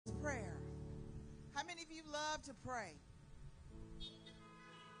How many of you love to pray?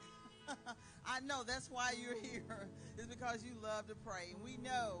 I know that's why you're here. It's because you love to pray. And we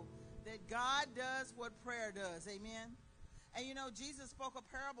know that God does what prayer does. Amen. And you know, Jesus spoke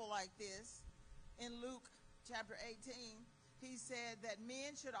a parable like this in Luke chapter 18. He said that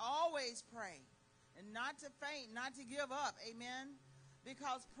men should always pray and not to faint, not to give up. Amen.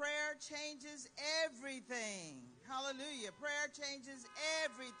 Because prayer changes everything. Hallelujah. Prayer changes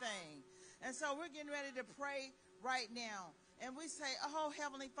everything. And so we're getting ready to pray right now. And we say, oh,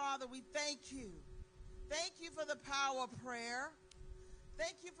 Heavenly Father, we thank you. Thank you for the power of prayer.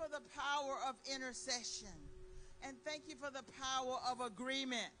 Thank you for the power of intercession. And thank you for the power of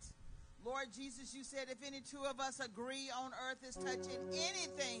agreement. Lord Jesus, you said if any two of us agree on earth is touching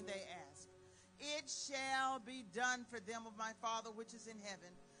anything they ask, it shall be done for them of my Father which is in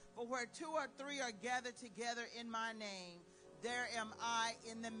heaven. For where two or three are gathered together in my name, there am I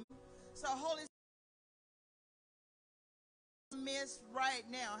in the midst. So Holy midst right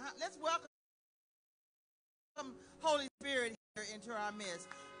now. Let's welcome Holy Spirit here into our midst.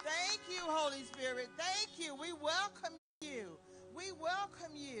 Thank you, Holy Spirit. Thank you. We welcome you. We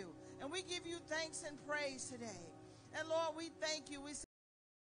welcome you. And we give you thanks and praise today. And Lord, we thank you. We say,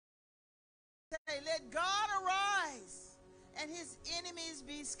 let God arise and his enemies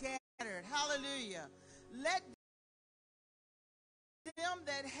be scattered. Hallelujah. Let them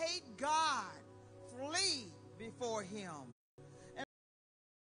that hate God flee before him.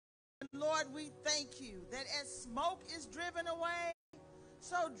 Lord, we thank you that as smoke is driven away,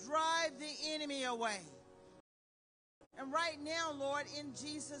 so drive the enemy away. And right now, Lord, in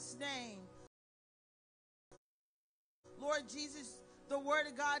Jesus' name, Lord Jesus, the word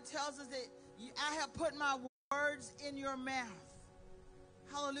of God tells us that I have put my words in your mouth.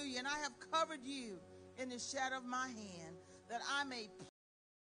 Hallelujah. And I have covered you in the shadow of my hand that I may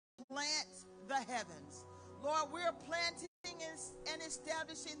plant the heavens. Lord, we're planting and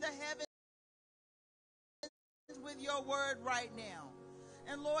establishing the heavens with your word right now.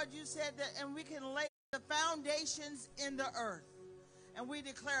 And Lord, you said that, and we can lay the foundations in the earth. And we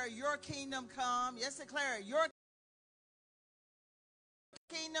declare your kingdom come. Yes, declare your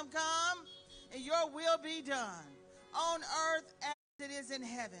kingdom come and your will be done on earth as it is in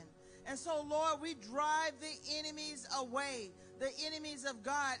heaven. And so, Lord, we drive the enemies away, the enemies of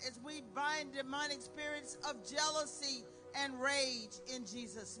God, as we bind demonic spirits of jealousy and rage in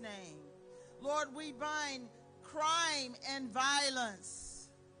Jesus' name. Lord, we bind crime and violence.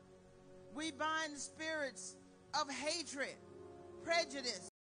 We bind spirits of hatred, prejudice,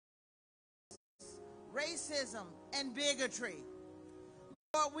 racism, and bigotry.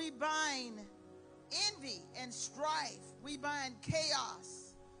 Lord, we bind envy and strife. We bind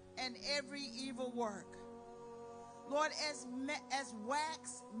chaos and every evil work. Lord, as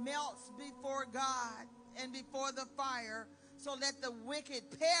wax melts before God and before the fire, so let the wicked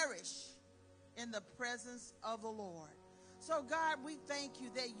perish in the presence of the Lord. So God, we thank you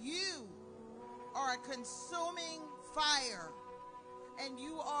that you are a consuming fire and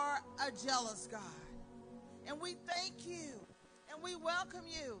you are a jealous God. And we thank you and we welcome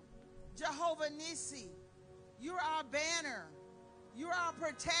you, Jehovah Nissi. You're our banner. You're our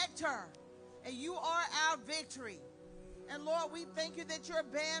protector. And you are our victory. And Lord, we thank you that your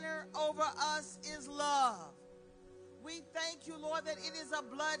banner over us is love. We thank you, Lord, that it is a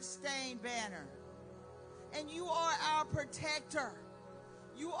blood-stained banner. And you are our protector.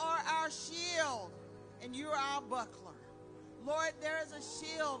 You are our shield. And you are our buckler. Lord, there is a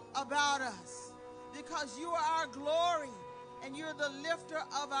shield about us because you are our glory and you're the lifter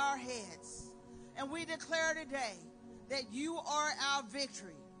of our heads. And we declare today that you are our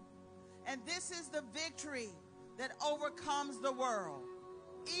victory. And this is the victory that overcomes the world,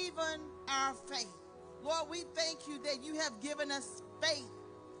 even our faith. Lord, we thank you that you have given us faith.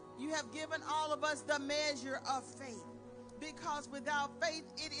 You have given all of us the measure of faith, because without faith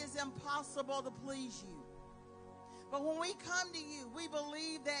it is impossible to please you. But when we come to you, we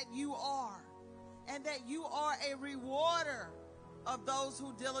believe that you are, and that you are a rewarder of those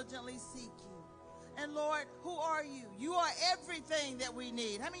who diligently seek you. And Lord, who are you? You are everything that we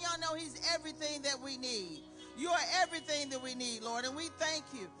need. How many of y'all know he's everything that we need? You are everything that we need, Lord, and we thank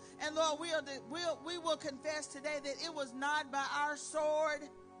you. And Lord, we will confess today that it was not by our sword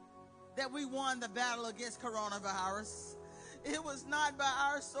that we won the battle against coronavirus. It was not by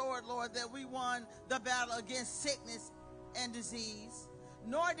our sword, Lord, that we won the battle against sickness and disease.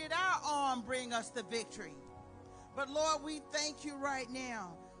 Nor did our arm bring us the victory. But Lord, we thank you right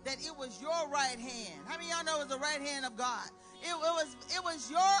now that it was your right hand. How many of y'all know it was the right hand of God? It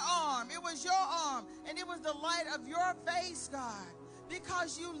was your arm. It was your arm. And it was the light of your face, God,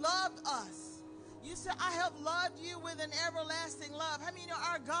 because you loved us. You said, I have loved you with an everlasting love. How many know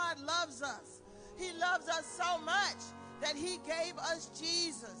our God loves us? He loves us so much that he gave us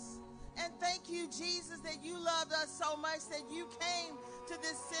Jesus. And thank you, Jesus, that you loved us so much that you came to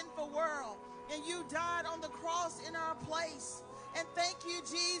this sinful world and you died on the cross in our place. And thank you,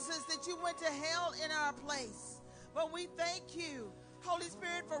 Jesus, that you went to hell in our place. But we thank you, Holy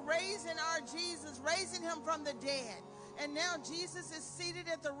Spirit, for raising our Jesus, raising him from the dead. And now Jesus is seated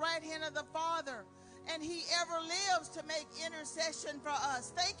at the right hand of the Father, and he ever lives to make intercession for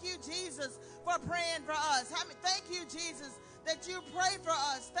us. Thank you, Jesus, for praying for us. Thank you, Jesus, that you pray for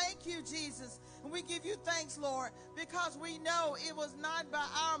us. Thank you, Jesus. And we give you thanks, Lord, because we know it was not by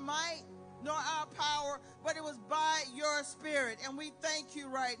our might nor our power, but it was by your Spirit. And we thank you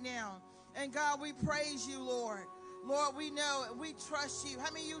right now. And God, we praise you, Lord. Lord, we know we trust you.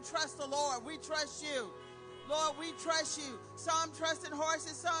 How many of you trust the Lord? We trust you. Lord, we trust you. Some trust in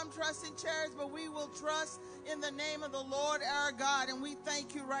horses, some trust in chariots, but we will trust in the name of the Lord our God. And we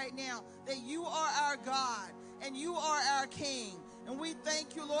thank you right now that you are our God and you are our King. And we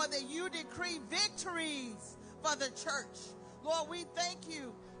thank you, Lord, that you decree victories for the church. Lord, we thank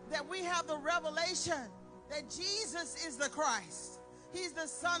you that we have the revelation that Jesus is the Christ. He's the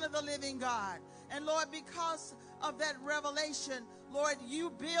Son of the living God. And Lord, because of that revelation, Lord, you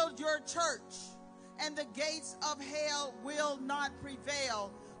build your church, and the gates of hell will not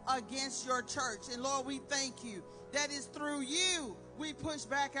prevail against your church. And Lord, we thank you that is through you we push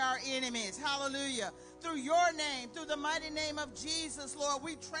back our enemies. Hallelujah. Through your name, through the mighty name of Jesus, Lord,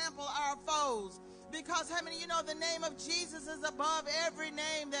 we trample our foes. Because how many of you know the name of Jesus is above every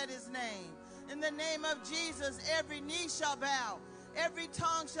name that is named? In the name of Jesus, every knee shall bow, every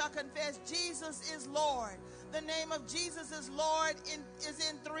tongue shall confess Jesus is Lord. The name of Jesus is Lord is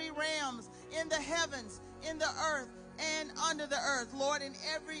in three realms, in the heavens, in the earth, and under the earth, Lord. And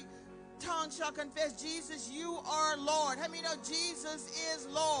every tongue shall confess, Jesus, you are Lord. How many know Jesus is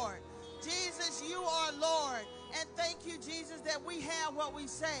Lord? Jesus, you are Lord. And thank you, Jesus, that we have what we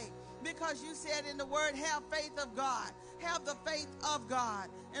say. Because you said in the word, have faith of God. Have the faith of God.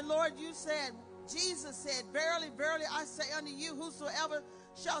 And Lord, you said, Jesus said, verily, verily, I say unto you, whosoever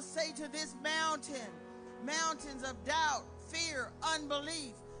shall say to this mountain, mountains of doubt, fear,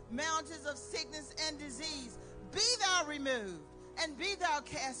 unbelief, mountains of sickness and disease, be thou removed and be thou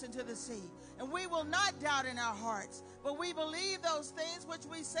cast into the sea. And we will not doubt in our hearts, but we believe those things which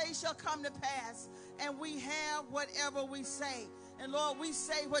we say shall come to pass, and we have whatever we say. And Lord, we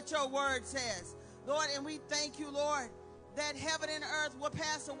say what your word says, Lord, and we thank you, Lord, that heaven and earth will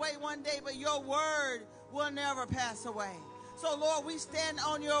pass away one day, but your word will never pass away. So Lord, we stand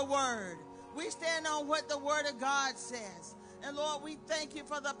on your word. We stand on what the word of God says. And Lord, we thank you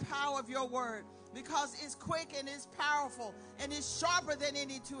for the power of your word, because it's quick and it's powerful and it's sharper than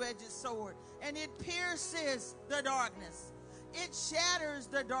any two-edged sword. And it pierces the darkness. It shatters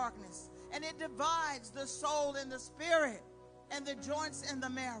the darkness. And it divides the soul and the spirit and the joints and the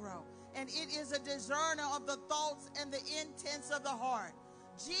marrow. And it is a discerner of the thoughts and the intents of the heart.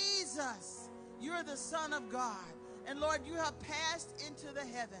 Jesus, you're the Son of God. And Lord, you have passed into the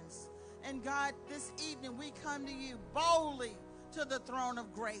heavens. And God, this evening we come to you boldly to the throne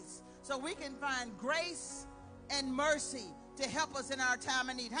of grace, so we can find grace and mercy to help us in our time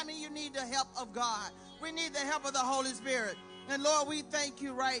of need. How many of you need the help of God? We need the help of the Holy Spirit. And Lord, we thank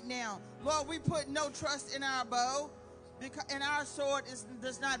you right now. Lord, we put no trust in our bow, and our sword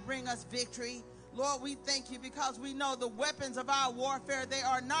does not bring us victory. Lord, we thank you because we know the weapons of our warfare, they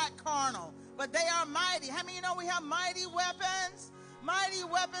are not carnal, but they are mighty. How many of you know we have mighty weapons? Mighty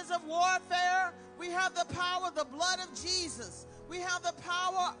weapons of warfare. We have the power of the blood of Jesus. We have the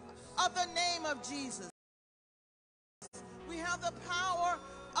power of the name of Jesus. We have the power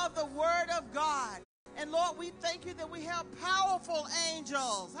of the word of God. And Lord, we thank you that we have powerful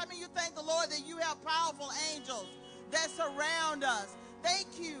angels. How many of you thank the Lord that you have powerful angels that surround us? Thank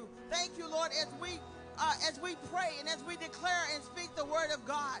you, Lord, as we pray and as we declare and speak the word of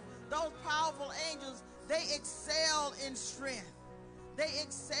God. Those powerful angels, they excel in strength. They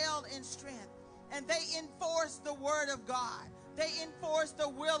excel in strength, and they enforce the word of God. They enforce the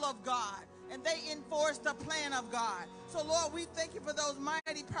will of God, and they enforce the plan of God. So, Lord, we thank you for those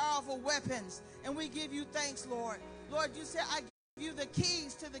mighty, powerful weapons, and we give you thanks, Lord. Lord, you said, I give you the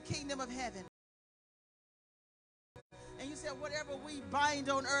keys to the kingdom of heaven. And you said, whatever we bind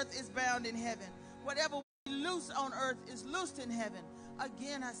on earth is bound in heaven. Whatever we loose on earth is loosed in heaven.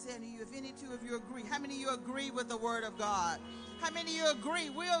 Again, I say to you, if any two of you agree, how many of you agree with the word of God? How many of you agree?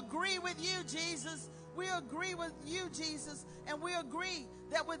 We agree with you, Jesus. We agree with you, Jesus. And we agree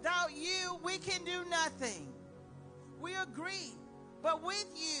that without you, we can do nothing. We agree. But with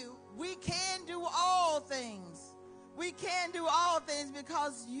you, we can do We can do all things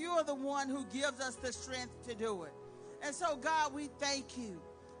because you're the one who gives us the strength to do it. And so, God, we thank you.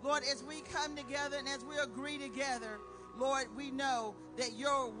 Lord, as we come together and as we agree together, Lord, we know that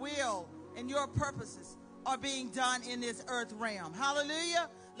your will and your purposes are being done in this earth realm. Hallelujah.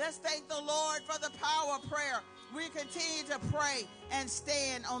 Let's thank the Lord for the power of prayer. We continue to pray and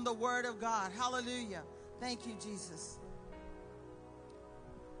stand on the word of God. Hallelujah. Thank you, Jesus.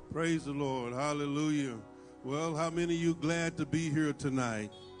 Praise the Lord. Hallelujah. Well, how many of you glad to be here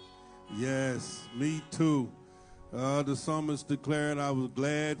tonight? Yes, me too. The psalmist declared, I was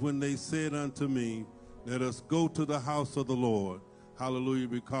glad when they said unto me, let us go to the house of the Lord. Hallelujah,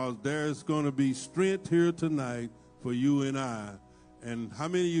 because there's going to be strength here tonight for you and I. And how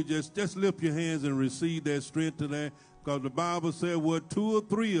many of you just lift your hands and receive that strength today? Because the Bible said, where 2 or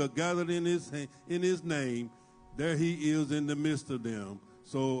 3 are gathered in his name, there he is in the midst of them.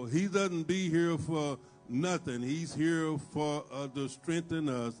 So he doesn't be here for nothing. He's here for to strengthen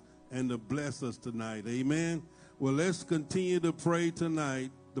us and to bless us tonight. Amen. Well, let's continue to pray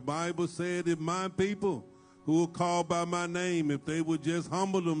tonight. The Bible said, if my people who are called by my name, if they would just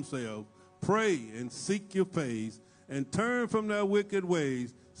humble themselves, pray and seek your face, and turn from their wicked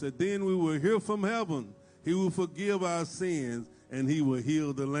ways, said then we will hear from heaven. He will forgive our sins, and he will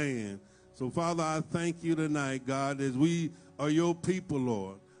heal the land. So, Father, I thank you tonight, God, as we are your people,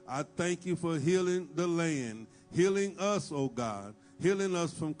 Lord. I thank you for healing the land, healing us, oh God, healing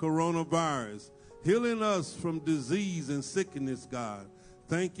us from coronavirus, healing us from disease and sickness, God.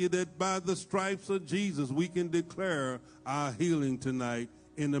 Thank you that by the stripes of Jesus, we can declare our healing tonight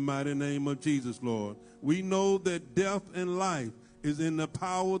in the mighty name of Jesus, Lord. We know that death and life is in the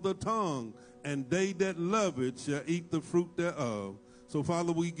power of the tongue, and they that love it shall eat the fruit thereof. So,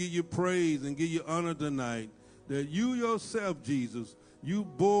 Father, we give you praise and give you honor tonight that you yourself, Jesus, you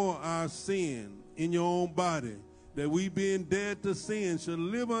bore our sin in your own body, that we being dead to sin shall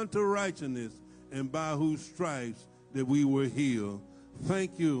live unto righteousness, and by whose stripes that we were healed.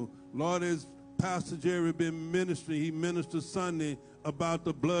 Thank you, Lord, as Pastor Jerry been ministering, he ministered Sunday about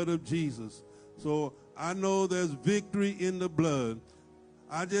the blood of Jesus. So I know there's victory in the blood.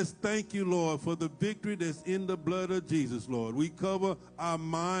 I just thank you, Lord, for the victory that's in the blood of Jesus, Lord. We cover our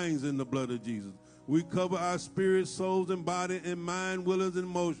minds in the blood of Jesus. We cover our spirit, souls, and body, and mind, wills, and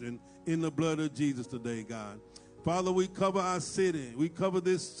motion in the blood of Jesus today, God. Father, we cover our city. We cover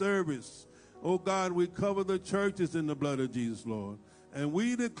this service. Oh, God, we cover the churches in the blood of Jesus, Lord. And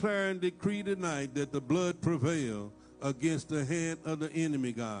we declare and decree tonight that the blood prevail against the hand of the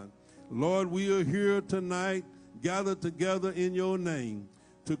enemy, God. Lord, we are here tonight, gathered together in your name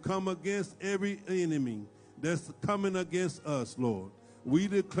to come against every enemy that's coming against us, Lord. We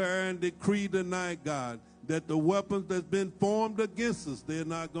declare and decree tonight, God, that the weapons that's been formed against us, they're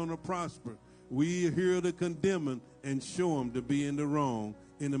not going to prosper. We are here to condemn them and show them to be in the wrong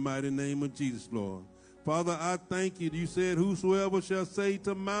in the mighty name of Jesus, Lord. Father, I thank you. You said, whosoever shall say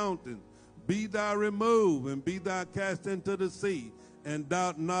to mountain, be thou removed and be thou cast into the sea, and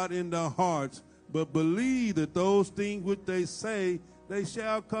doubt not in their hearts, but believe that those things which they say, they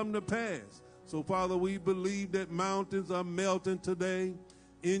shall come to pass. So, Father, we believe that mountains are melting today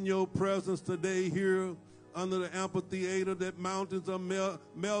in your presence today here under the amphitheater, that mountains are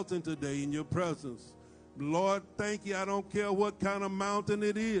melting today in your presence. Lord, thank you. I don't care what kind of mountain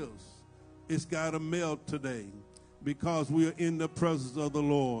it is. It's got to melt today because we are in the presence of the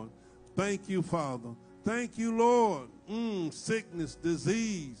Lord. Thank you, Father. Thank you, Lord. Sickness,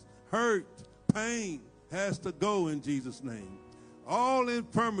 disease, hurt, pain has to go in Jesus' name. All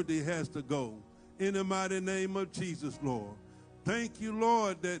infirmity has to go in the mighty name of Jesus, Lord. Thank you,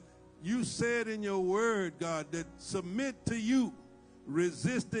 Lord, that you said in your word, God, that submit to you,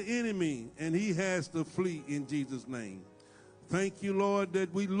 resist the enemy, and he has to flee in Jesus' name. Thank you, Lord,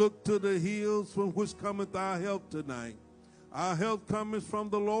 that we look to the hills from which cometh our help tonight. Our help cometh from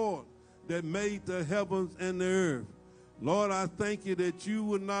the Lord that made the heavens and the earth. Lord, I thank you that you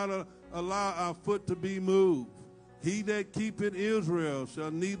would not allow our foot to be moved. He that keepeth Israel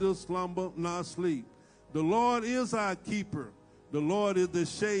shall neither slumber nor sleep. The Lord is our keeper. The Lord is the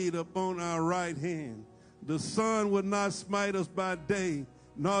shade upon our right hand. The sun will not smite us by day,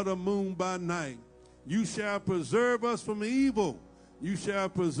 nor the moon by night. You shall preserve us from evil. You shall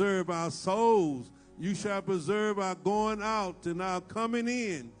preserve our souls. You shall preserve our going out and our coming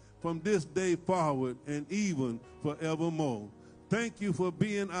in from this day forward and even forevermore. Thank you for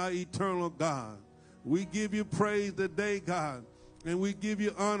being our eternal God. We give you praise today, God, and we give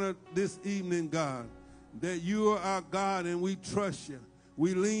you honor this evening, God, that you are our God and we trust you.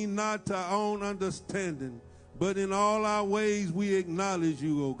 We lean not to our own understanding, but in all our ways we acknowledge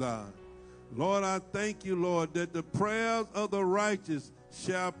you, O God. Lord, I thank you, Lord, that the prayers of the righteous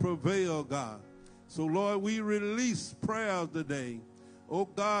shall prevail, God. So, Lord, we release prayers today, oh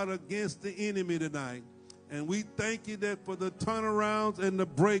God, against the enemy tonight. And we thank you that for the turnarounds and the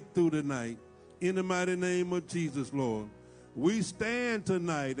breakthrough tonight. In the mighty name of Jesus, Lord. We stand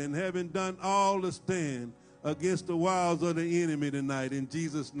tonight and having done all to stand against the wiles of the enemy tonight in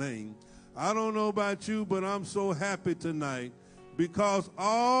Jesus' name. I don't know about you, but I'm so happy tonight because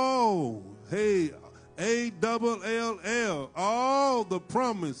all, hey, A-double-L-L, all the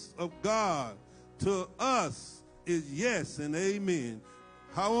promise of God to us is yes and amen.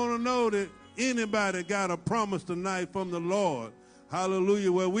 I want to know that anybody got a promise tonight from the Lord.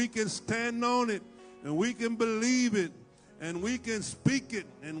 Hallelujah. Where we can stand on it and we can believe it and we can speak it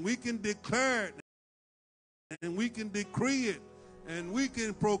and we can declare it and we can decree it and we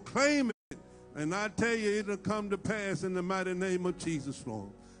can proclaim it. And I tell you, it'll come to pass in the mighty name of Jesus, Lord.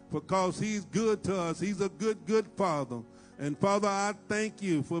 Because he's good to us. He's a good, good Father. And Father, I thank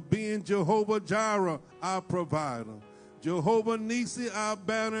you for being Jehovah Jireh, our provider. Jehovah Nissi, our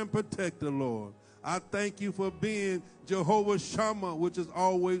banner and protector, Lord. I thank you for being Jehovah Shammah, which is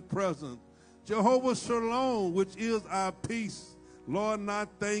always present. Jehovah Shalom, which is our peace. Lord, and I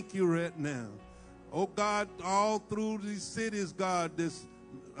thank you right now. Oh, God, all through these cities, God, this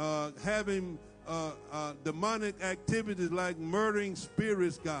having demonic activities like murdering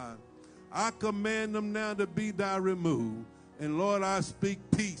spirits, God. I command them now to be thou removed. And, Lord, I speak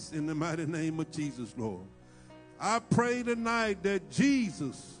peace in the mighty name of Jesus, Lord. I pray tonight that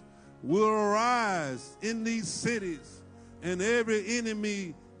Jesus will arise in these cities and every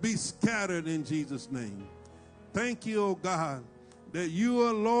enemy be scattered in Jesus' name. Thank you, oh God, that you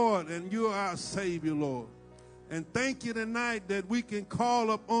are Lord and you are our Savior, Lord. And thank you tonight that we can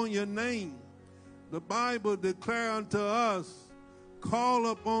call upon your name. The Bible declares unto us, call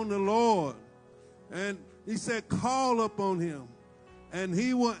upon the Lord. And he said, call upon him, and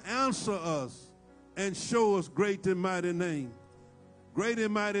he will answer us and show us great and mighty name. Great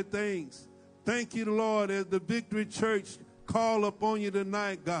and mighty things. Thank you, Lord, as the Victory Church call upon you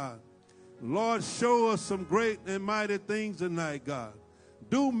tonight, God. Lord, show us some great and mighty things tonight, God.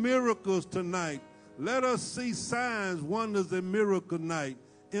 Do miracles tonight. Let us see signs, wonders, and miracle night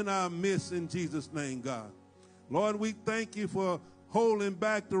in our midst in Jesus' name, God. Lord, we thank you for holding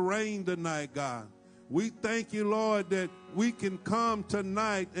back the rain tonight, God. We thank you, Lord, that we can come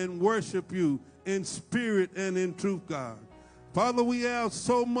tonight and worship you in spirit and in truth, God. Father, we have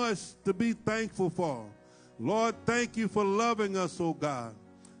so much to be thankful for. Lord, thank you for loving us, oh God.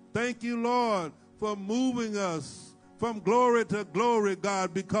 Thank you, Lord, for moving us from glory to glory,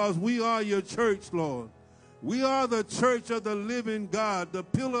 God, because we are your church, Lord. We are the church of the living God, the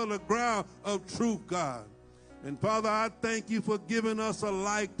pillar of the ground of truth, God. And Father, I thank you for giving us a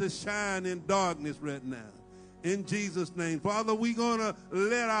light to shine in darkness right now. In Jesus' name. Father, we're going to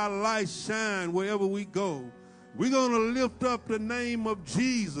let our light shine wherever we go. We're going to lift up the name of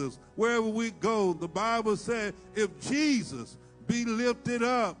Jesus wherever we go. The Bible said, if Jesus be lifted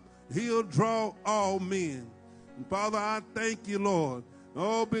up, he'll draw all men. And Father, I thank you, Lord.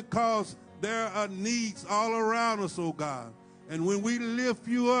 Oh, because there are needs all around us, oh God. And when we lift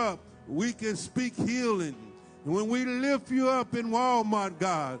you up, we can speak healing. And when we lift you up in Walmart,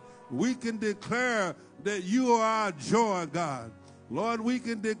 God, we can declare that you are our joy, God. Lord, we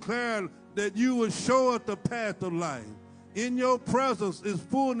can declare that you will show us the path of life. In your presence is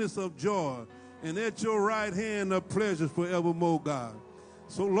fullness of joy, and at your right hand are pleasures forevermore, God.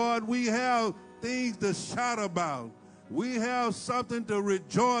 So, Lord, we have things to shout about. We have something to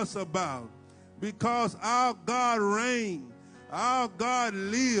rejoice about because our God reigns. Our God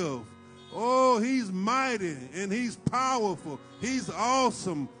lives. Oh, he's mighty and he's powerful. He's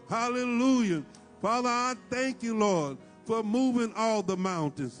awesome. Hallelujah. Father, I thank you, Lord, for moving all the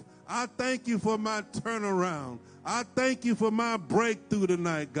mountains. I thank you for my turnaround. I thank you for my breakthrough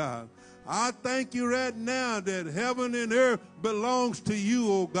tonight, God. I thank you right now that heaven and earth belongs to you,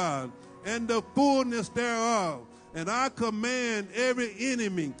 oh God, and the fullness thereof. And I command every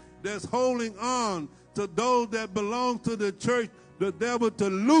enemy that's holding on to those that belong to the church, the devil, to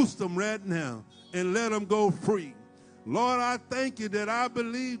loose them right now and let them go free. Lord, I thank you that I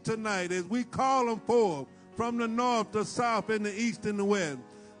believe tonight as we call them forth from the north, the south, and the east, and the west.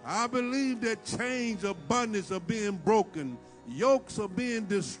 I believe that chains of bondage are being broken. Yokes are being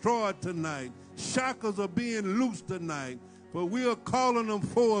destroyed tonight. Shackles are being loosed tonight. For we are calling them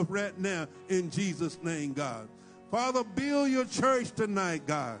forth right now in Jesus' name, God. Father, build your church tonight,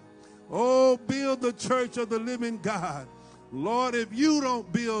 God. Oh, build the church of the living God. Lord, if you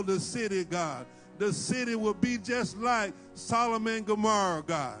don't build the city, God, the city will be just like Sodom and Gomorrah,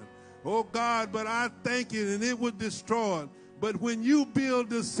 God. Oh God, but I thank you, and it was destroyed. But when you build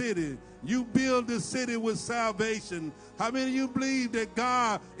the city, you build the city with salvation. How many of you believe that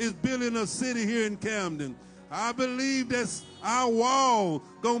God is building a city here in Camden? I believe that our walls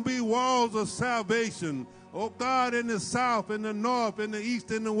going to be walls of salvation. Oh God, in the south, in the north, in the east,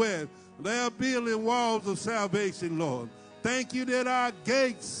 and the west, they're building walls of salvation, Lord. Thank you that our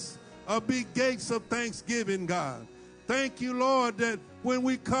gates are big gates of thanksgiving, God. Thank you, Lord, that when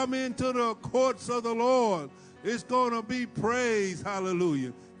we come into the courts of the Lord, it's going to be praise.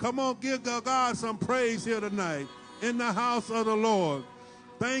 Hallelujah. Come on, give God some praise here tonight in the house of the Lord.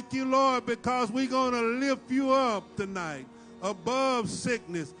 Thank you, Lord, because we're going to lift you up tonight above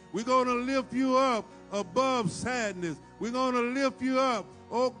sickness. We're going to lift you up above sadness. We're going to lift you up,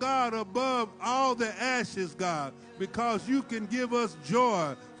 oh God, above all the ashes, God, because you can give us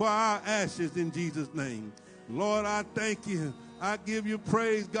joy for our ashes in Jesus' name. Lord, I thank you. I give you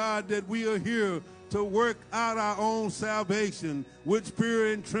praise, God, that we are here to work out our own salvation with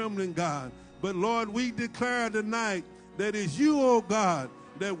fear and trembling, God. But, Lord, we declare tonight that it's you, oh God,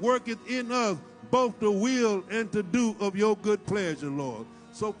 that worketh in us both the will and to do of your good pleasure, Lord.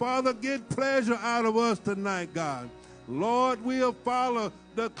 So, Father, get pleasure out of us tonight, God. Lord, we'll follow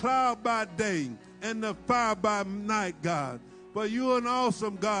the cloud by day and the fire by night, God. For you are an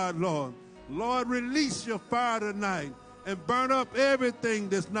awesome God, Lord. Lord, release your fire tonight and burn up everything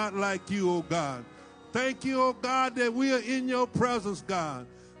that's not like you, oh God. Thank you, oh God, that we are in your presence, God.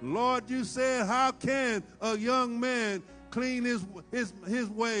 Lord, you said, how can a young man clean his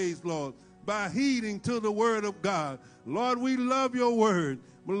ways, Lord? By heeding to the word of God. Lord, we love your word.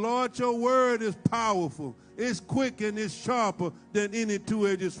 But Lord, your word is powerful. It's quick and it's sharper than any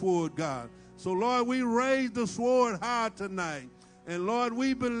two-edged sword, God. So, Lord, we raise the sword high tonight. And, Lord,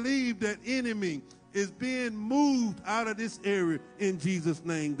 we believe that enemy is being moved out of this area in Jesus'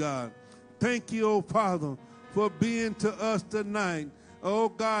 name, God. Thank you, oh Father, for being to us tonight. Oh,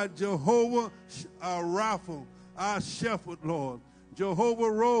 God, Jehovah Rapha, our shepherd, Lord. Jehovah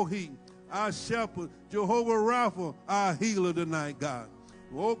Rohi, our shepherd. Jehovah Rapha, our healer tonight, God.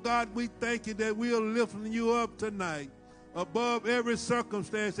 Oh, God, we thank you that we are lifting you up tonight above every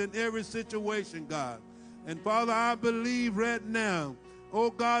circumstance and every situation, God. And, Father, I believe right now,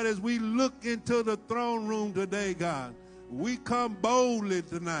 oh, God, as we look into the throne room today, God, we come boldly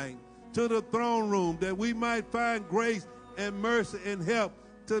tonight to the throne room that we might find grace and mercy and help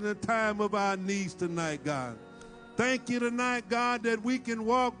to the time of our needs tonight, God. Thank you tonight, God, that we can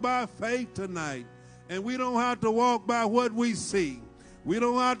walk by faith tonight. And we don't have to walk by what we see. We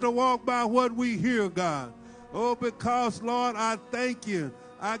don't have to walk by what we hear, God. Oh, because, Lord, I thank you.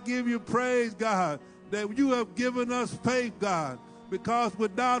 I give you praise, God, that you have given us faith, God. Because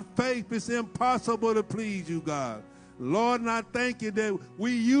without faith, it's impossible to please you, God. Lord, and I thank you that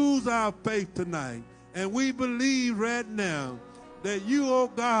we use our faith tonight. And we believe right now that you,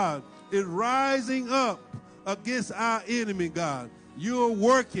 oh God, is rising up against our enemy, God. You're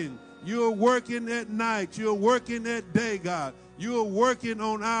working. You're working at night. You're working at day, God. You're working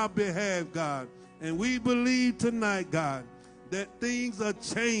on our behalf, God. And we believe tonight, God, that things are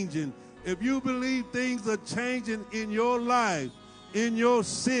changing. If you believe things are changing in your life, in your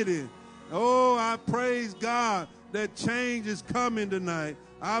city, oh, I praise God that change is coming tonight.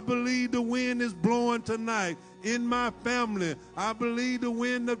 I believe the wind is blowing tonight in my family. I believe the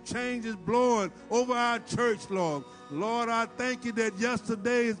wind of change is blowing over our church, Lord. Lord, I thank you that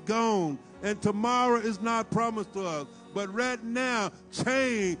yesterday is gone and tomorrow is not promised to us. But right now,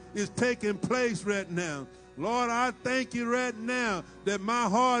 change is taking place right now. Lord, I thank you right now that my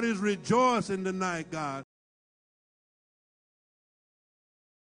heart is rejoicing tonight, God.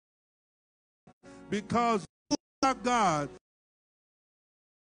 Because you are God.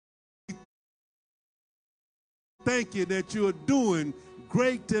 Thank you that you are doing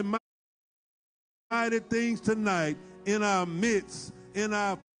great and mighty things tonight in our midst, in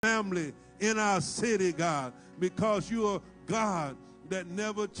our family, in our city, God, because you are God that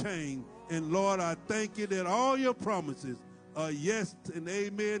never change. And Lord, I thank you that all your promises are yes and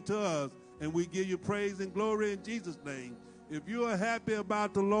amen to us. And we give you praise and glory in Jesus' name. If you are happy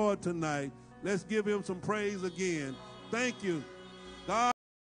about the Lord tonight, let's give him some praise again. Thank you. God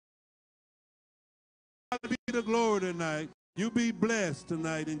be the glory tonight. You be blessed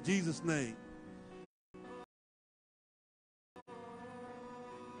tonight in Jesus' name.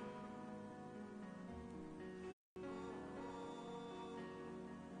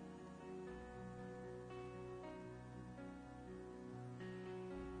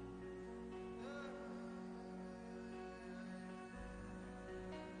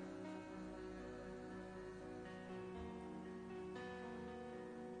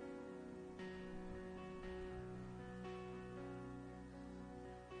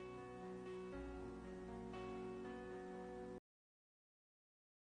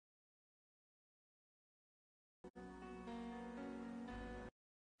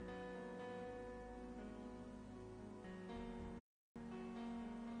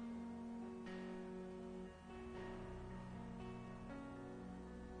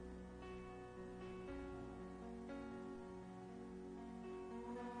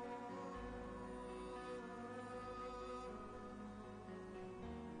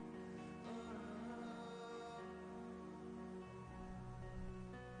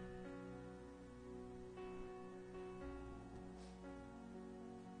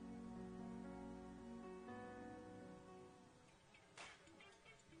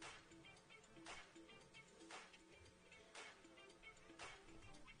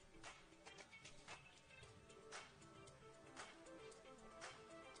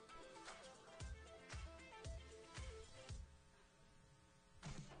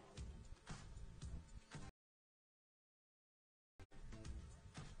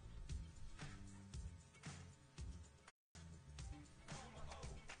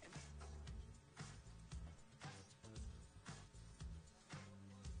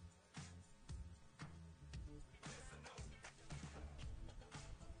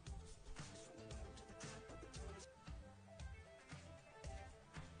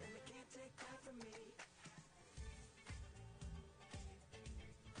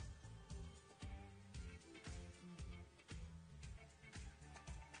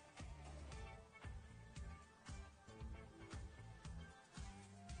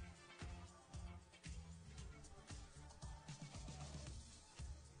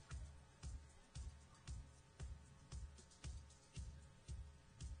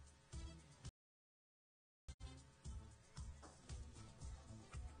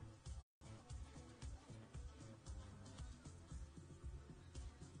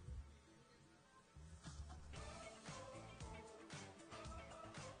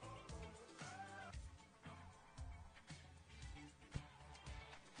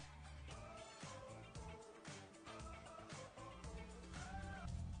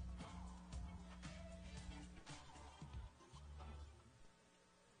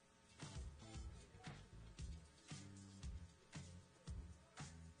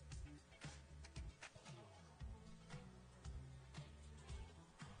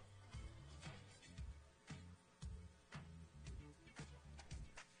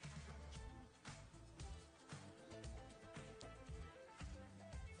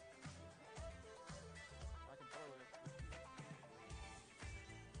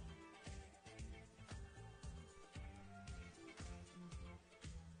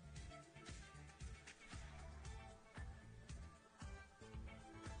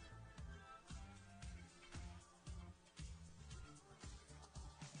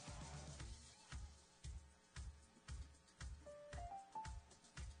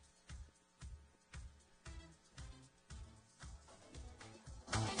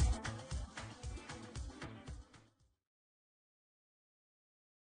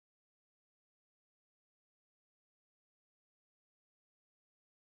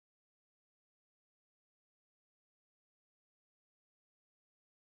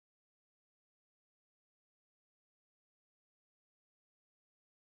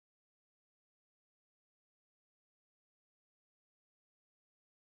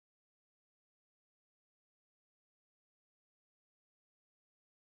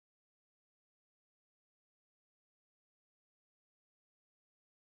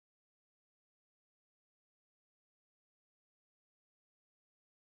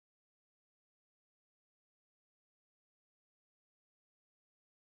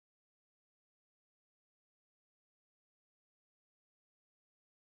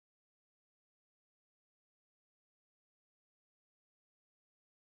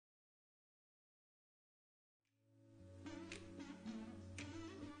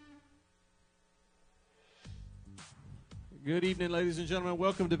 Good evening, ladies and gentlemen.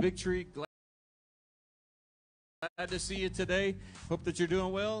 Welcome to Victory. Glad to see you today. Hope that you're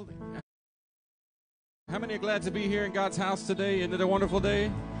doing well. How many are glad to be here in God's house today? Isn't it a wonderful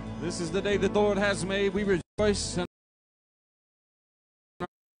day? This is the day that the Lord has made. We rejoice and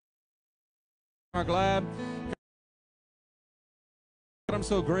are glad. I'm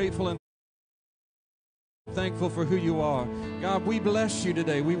so grateful and thankful for who you are. God, we bless you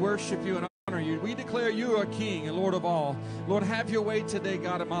today. We worship you and honor you. We declare you are King and Lord of all. Lord, have your way today,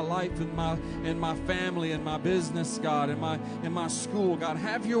 God, in my life and my family and my business, God, in my school. God,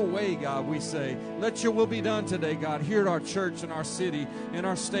 have your way, God, we say. Let your will be done today, God, here at our church, in our city, in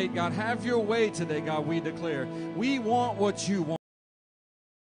our state. God, have your way today, God, we declare. We want what you want.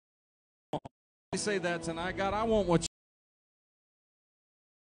 We say that tonight, God, I want what you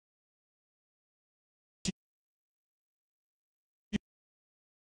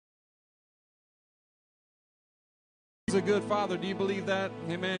He's a good Father. Do you believe that?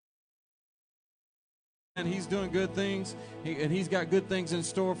 Amen. And He's doing good things, and He's got good things in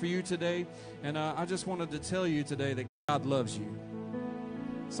store for you today. And I just wanted to tell you today that God loves you.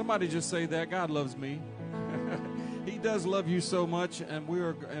 Somebody just say that. God loves me. He does love you so much, and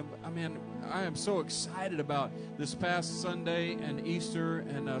I am so excited about this past Sunday and Easter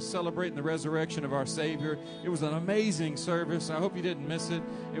and celebrating the resurrection of our Savior. It was an amazing service. I hope you didn't miss it.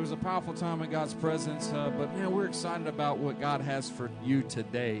 It was a powerful time in God's presence, but man, we're excited about what God has for you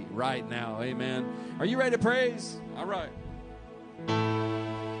today, right now. Amen. Are you ready to praise? All right.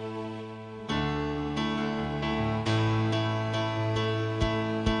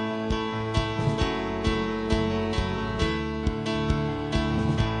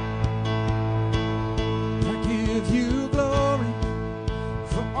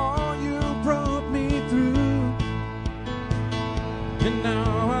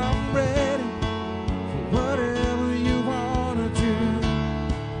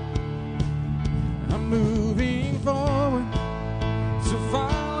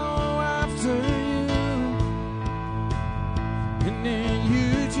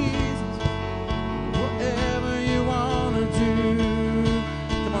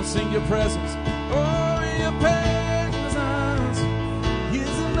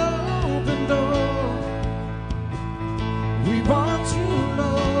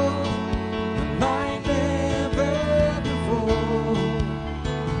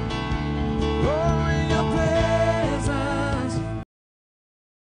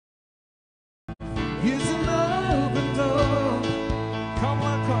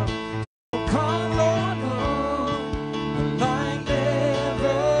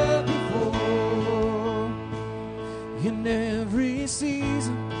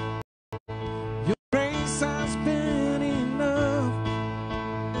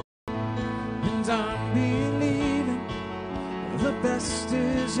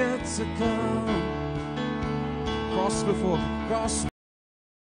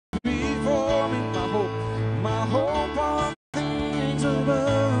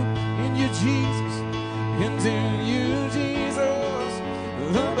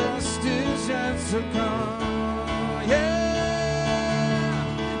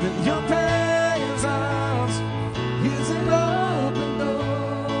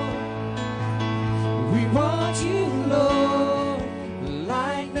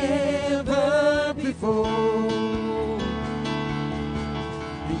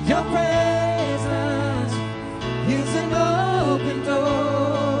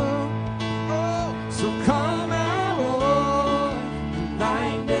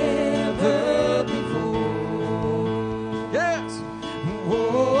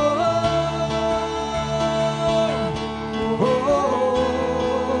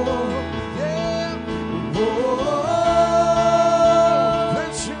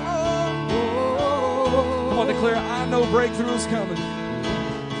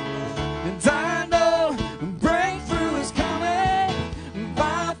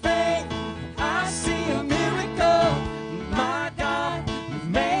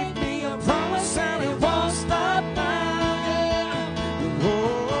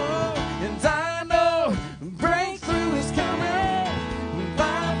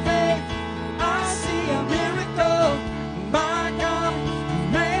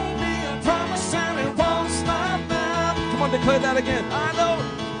 Declare that again. I know,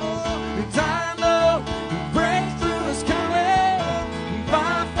 and I know, breakthrough is coming.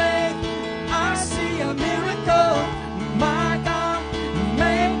 By faith, I see a miracle. My God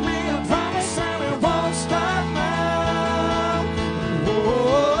made me a promise, and it won't stop now.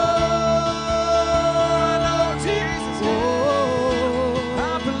 Oh, I know Jesus. Oh,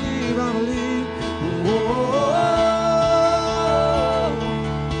 I believe. Oh.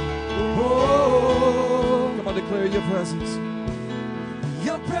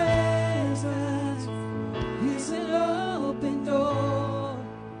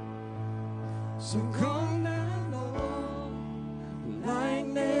 So come now, Lord, like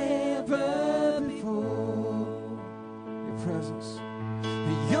never before. Your presence.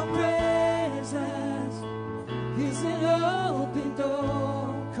 Your presence is an open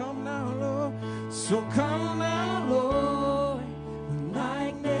door. Come now, Lord. So come now, Lord,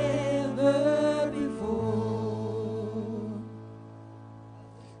 like never before.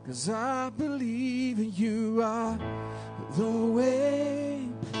 'Cause I believe you are the way,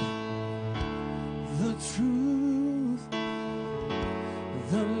 the truth,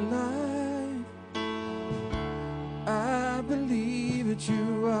 the life. I believe that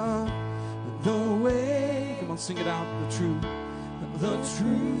you are the way. Come on, sing it out. The truth, the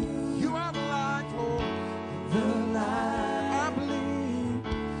truth. You are the light, Lord. The light. I believe,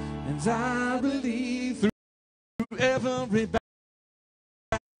 and I believe through every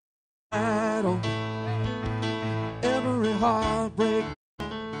battle, every heartbreak,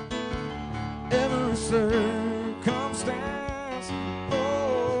 every circumstance.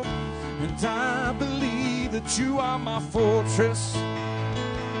 Oh, and I believe that you are my fortress.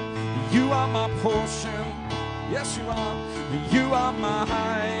 You are my portion. Yes, you are. You are my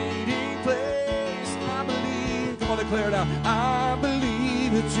hiding place. I believe. Come on, declare it out. I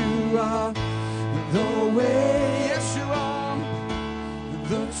believe that you are the way. Yes, you are.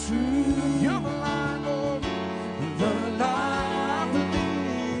 The truth. You're the light, Lord. The light. I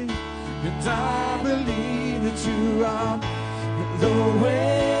believe. And I believe that you are the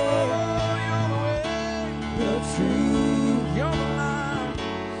way. Oh, you're the way. The truth. You're the light.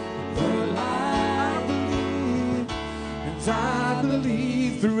 The light. I believe. And I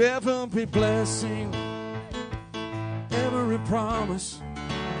believe through every blessing, every promise,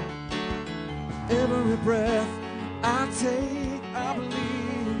 every breath I take, I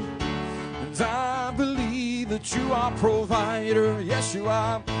believe. And I believe that you are provider. Yes, you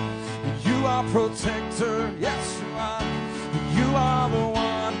are. You are protector. Yes, you are. You are the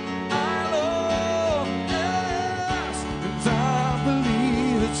one I love. Yes. And I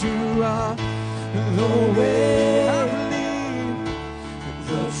believe that you are the way. I believe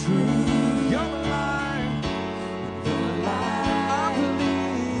the truth. You're the light. The light. I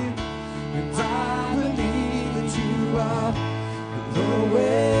believe. And I believe that you are the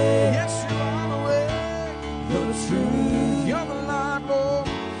way. Yes, you are the way. The truth. You're the light, Lord.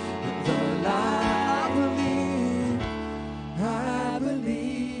 The light. I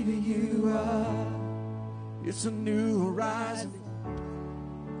believe you are. It's a new horizon.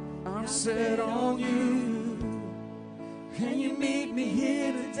 I'm set on you. Can you meet me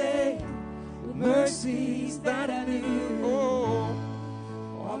here today with mercies that I knew? Oh,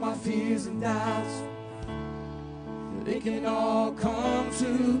 all my fears and doubts, they can all come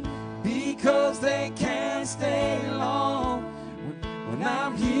true because they can't stay long when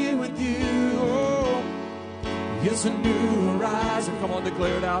I'm here with you. Oh, it's a new horizon. Come on,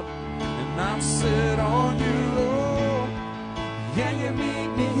 declare it out. And I'm set on you. Oh, can you meet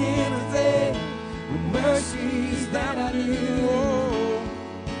me here today with mercies that I knew? Oh,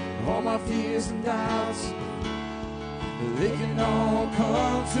 all my fears and doubts, they can all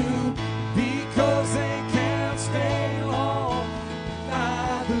come true because they can't stay long.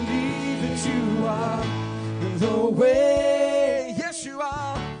 I believe that you are the way. Yes, you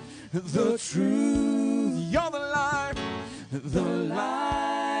are the truth. You're the light. The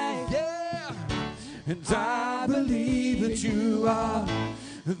light. Yeah. And I believe that you are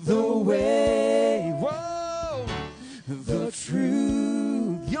the way. Whoa. The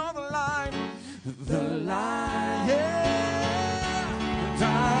truth. You're the light. The light. Yeah. And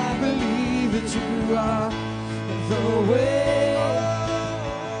I believe that you are the way.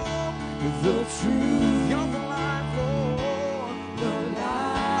 Oh, the truth. You're the light, Lord. The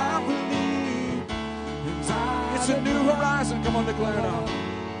light. I believe. And it's a new horizon. Come on, declare it out.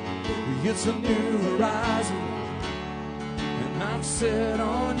 It's a new horizon, and I'm set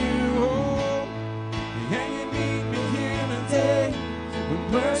on you. Oh, can you meet me here today with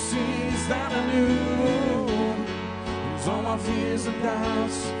mercies that I knew? It's all my fears and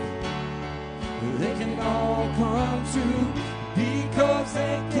doubts, they can all come true because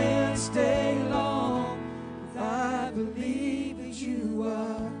they can't stay long. I believe that you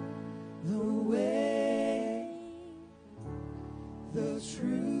are the way, the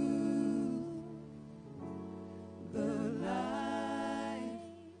truth, the life.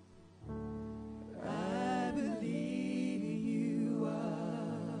 I believe you are.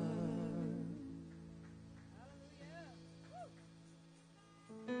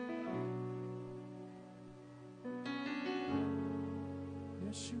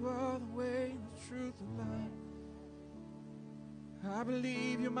 Yes, you are the way, the truth, the life. I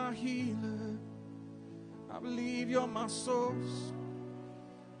believe you're my healer. I believe you're my source.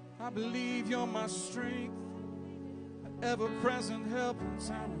 I believe you're my strength, ever-present help in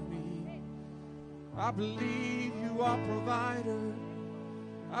time of need. I believe you are provider.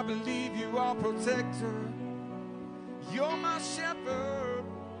 I believe you are protector. You're my shepherd,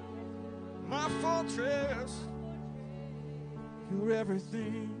 my fortress. You're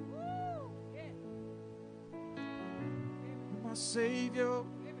everything. You're my Savior.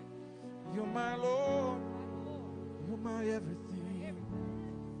 You're my Lord. You're my everything.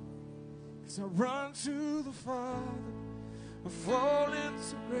 'Cause I run to the Father, I fall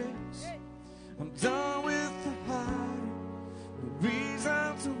into grace. I'm done with the hiding, the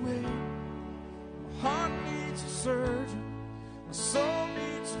reason to wait. My heart needs a surgeon, my soul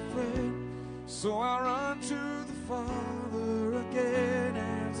needs a friend. So I run to the Father again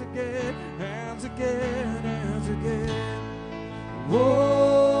and again and again and again.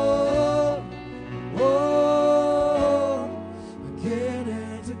 Whoa, whoa, again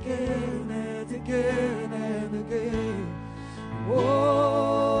and again and again and again.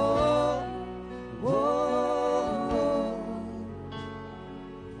 Whoa, whoa,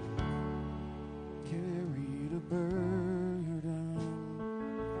 carried a burden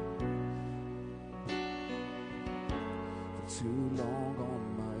for too long on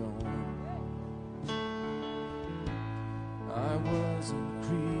my own. I wasn't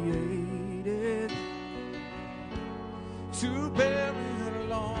created to bear it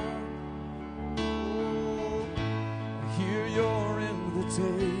alone. Oh, hear your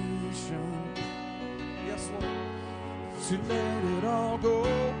invitation, yes, Lord, to let it all go.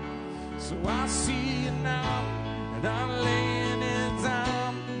 So I see it now, and I'm laying it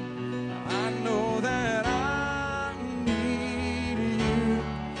down. I know that I need you.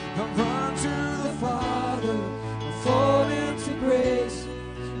 I run to the Father, I fall into grace.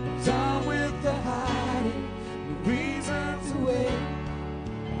 I'm done with the hiding, the reason to wait.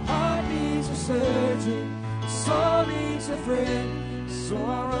 My heart needs a surgeon, my soul needs a friend. So I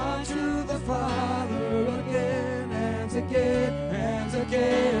run to the Father again and again and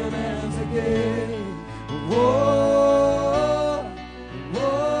again and again. Whoa,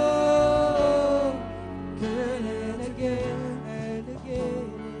 whoa, again and again and again.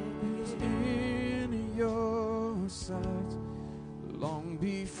 It's in your sight, long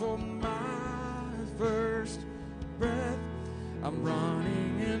before my first breath, I'm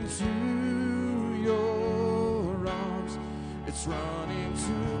running into your arms. It's running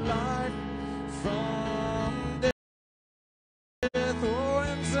to life from death. Oh,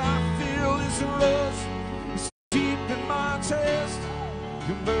 and I feel this rush, it's deep in my chest.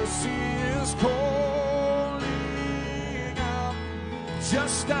 Your mercy is calling out.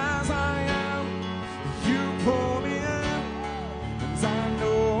 Just as I am, you pull me in, and I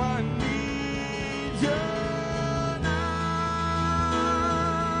know I need you now.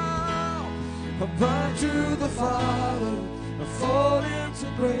 I run to the Father, I fall into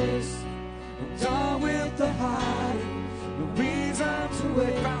grace. I'm done with the hiding, the reason to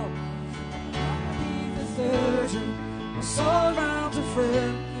wait. I need the surgeon, my soul found a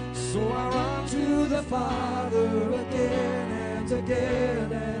friend. So I run to the Father again and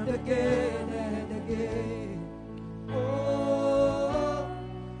again and again and again. Oh,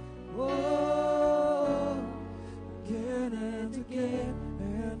 oh, again and again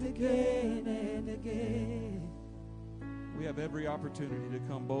and again and again. We have every opportunity to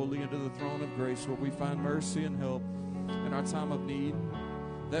come boldly into the throne of grace where we find mercy and help in our time of need.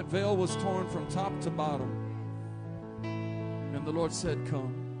 That veil was torn from top to bottom, and the Lord said,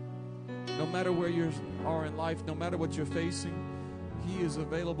 come. No matter where you are in life, no matter what you're facing, He is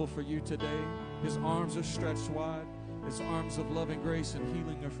available for you today. His arms are stretched wide. His arms of love and grace and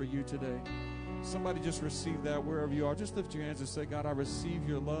healing are for you today. Somebody just receive that wherever you are. Just lift your hands and say, God, I receive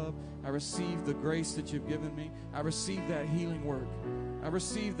your love. I receive the grace that you've given me. I receive that healing work. I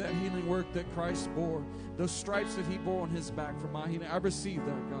receive that healing work that Christ bore. Those stripes that He bore on His back for my healing. I receive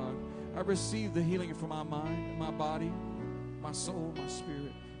that, God. I receive the healing for my mind, my body, my soul, my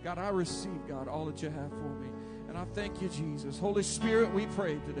spirit. God, I receive, God, all that you have for me. And I thank you, Jesus. Holy Spirit, we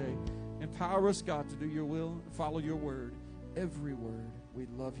pray today. Empower us, God, to do your will and follow your word. Every word. We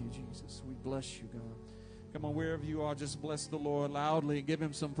love you, Jesus. We bless you, God. Come on, wherever you are, just bless the Lord loudly and give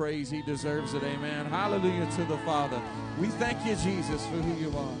Him some praise. He deserves it. Amen. Hallelujah to the Father. We thank you, Jesus, for who you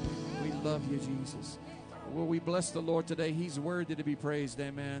are. We love you, Jesus. Well, we bless the Lord today. He's worthy to be praised.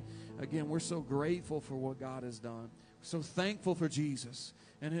 Amen. Again, we're so grateful for what God has done. So thankful for Jesus.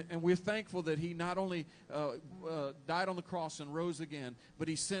 And we're thankful that he not only died on the cross and rose again, but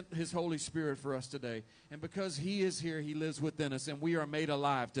he sent his Holy Spirit for us today. And because he is here, he lives within us, and we are made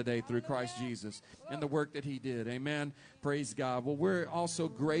alive today through Christ Jesus and the work that he did. Amen. Praise God. Well, we're also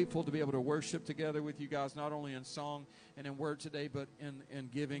grateful to be able to worship together with you guys, not only in song and in word today, but in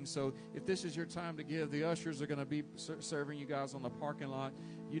giving. So if this is your time to give, the ushers are going to be serving you guys on the parking lot.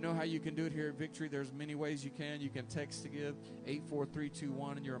 You know how you can do it here at Victory. There's many ways you can. You can text to give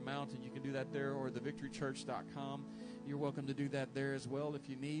 84321 and your amount, and you can do that there, or thevictorychurch.com. You're welcome to do that there as well if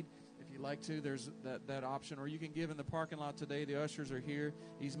you need. If you like to, there's that option. Or you can give in the parking lot today. The ushers are here.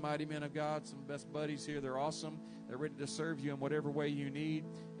 These mighty men of God, some best buddies here. They're awesome. They're ready to serve you in whatever way you need.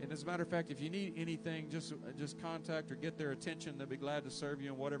 And as a matter of fact, if you need anything, just contact or get their attention. They'll be glad to serve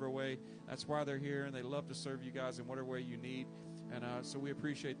you in whatever way. That's why they're here, and they love to serve you guys in whatever way you need. And so we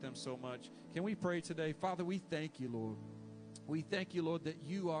appreciate them so much. Can we pray today? Father, we thank you, Lord. We thank you, Lord, that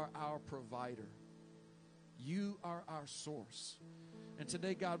you are our provider. You are our source. And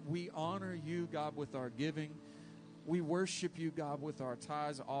today, God, we honor you, God, with our giving. We worship you, God, with our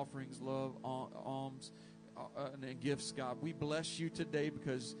tithes, offerings, love, alms, and gifts, God. We bless you today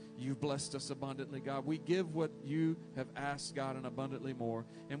because you've blessed us abundantly, God. We give what you have asked, God, and abundantly more.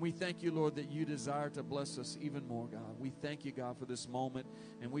 And we thank you, Lord, that you desire to bless us even more, God. We thank you, God, for this moment.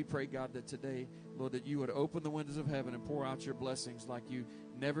 And we pray, God, that today, Lord, that you would open the windows of heaven and pour out your blessings like you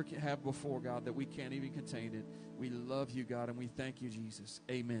never have before, God, that we can't even contain it. We love you, God, and we thank you, Jesus.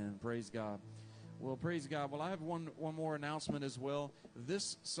 Amen. Praise God. Well, praise God. Well, I have one more announcement as well.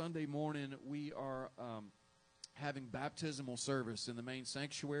 This Sunday morning, we are having baptismal service in the main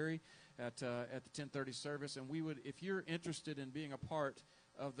sanctuary at the 10:30 service. And we would, if you're interested in being a part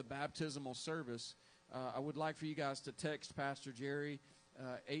of the baptismal service, I would like for you guys to text Pastor Jerry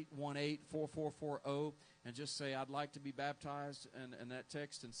 818-4440 and just say, I'd like to be baptized, and that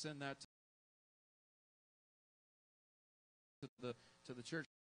text, and send that to the church.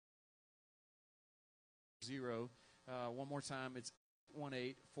 One more time, it's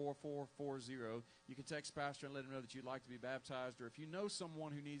 818-4440. You can text Pastor and let him know that you'd like to be baptized, or if you know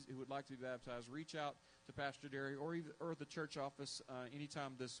someone who would like to be baptized, reach out to Pastor Derry or the church office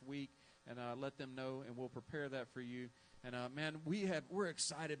anytime this week, and let them know, and we'll prepare that for you. And man, we're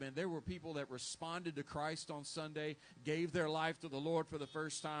excited, man. There were people that responded to Christ on Sunday, gave their life to the Lord for the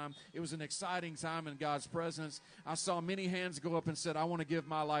first time. It was an exciting time in God's presence. I saw many hands go up and said, I want to give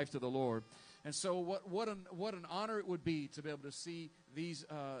my life to the Lord. And so what an honor it would be to be able to see these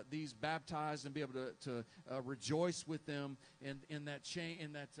baptized and be able to rejoice with them in that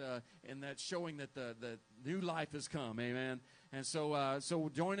showing that the new life has come. Amen. And so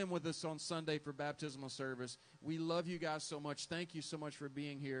join in with us on Sunday for baptismal service. We love you guys so much. Thank you so much for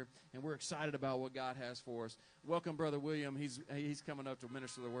being here, and we're excited about what God has for us. Welcome, Brother William. He's coming up to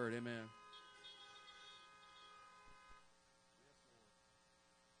minister the word. Amen.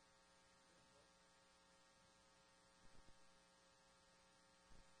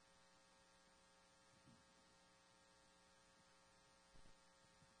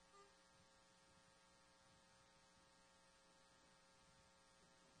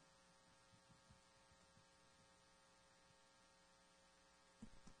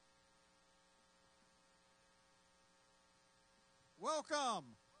 Welcome.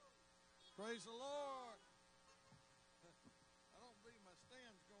 Praise the Lord. I don't believe my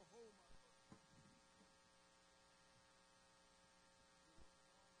stand's going to hold my...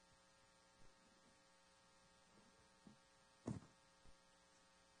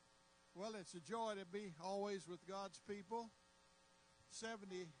 Well, it's a joy to be always with God's people.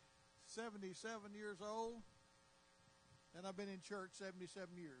 77 years old, and I've been in church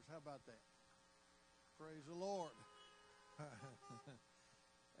 77 years. How about that? Praise the Lord.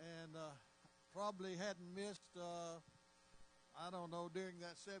 And probably hadn't missed, I don't know, during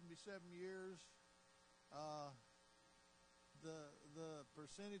that 77 years, the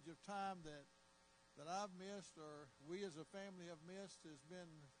percentage of time that I've missed, or we as a family have missed, has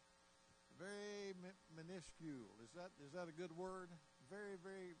been very minuscule. Is that a good word? Very,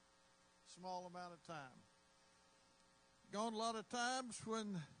 very small amount of time. Gone a lot of times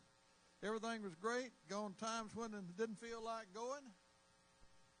when everything was great, gone times when it didn't feel like going,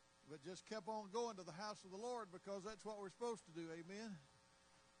 but just kept on going to the house of the Lord because that's what we're supposed to do, amen?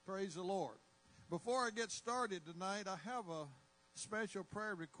 Praise the Lord. Before I get started tonight, I have a special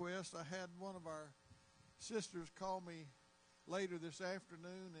prayer request. I had one of our sisters call me later this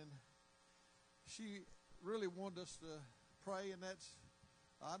afternoon, and she really wanted us to pray, and that's,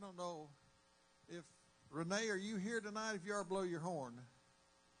 I don't know if, Renee, are you here tonight? If you are, blow your horn.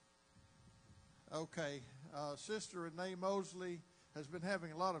 Okay, Sister Renee Mosley has been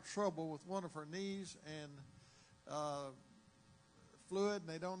having a lot of trouble with one of her knees and fluid, and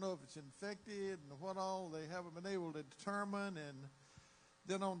they don't know if it's infected and what all. They haven't been able to determine. And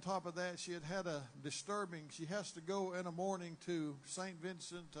then on top of that, she had a disturbing. She has to go in the morning to St.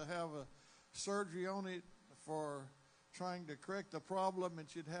 Vincent to have a surgery on it for trying to correct the problem, and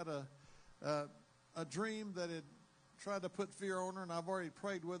she'd had a dream that had tried to put fear on her, and I've already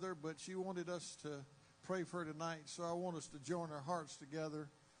prayed with her, but she wanted us to pray for her tonight, so I want us to join our hearts together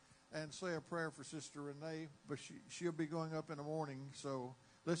and say a prayer for Sister Renee, but she'll be going up in the morning, so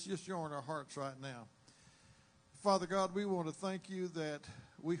let's just join our hearts right now. Father God, we want to thank you that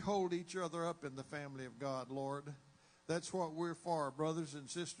we hold each other up in the family of God, Lord. That's what we're for, brothers and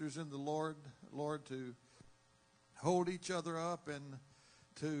sisters in the Lord, Lord, to hold each other up and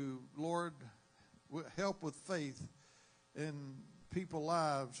to, Lord, help with faith in people's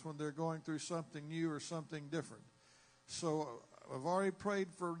lives when they're going through something new or something different. So I've already prayed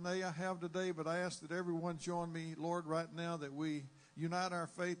for Renee, I have today, but I ask that everyone join me, Lord, right now, that we unite our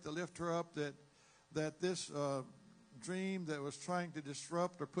faith to lift her up, that this dream that was trying to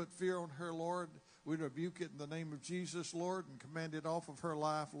disrupt or put fear on her, Lord, we rebuke it in the name of Jesus, Lord, and command it off of her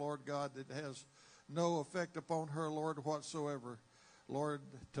life, Lord God, that has no effect upon her, Lord, whatsoever, Lord,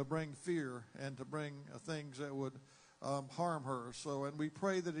 to bring fear and to bring things that would harm her. So, and we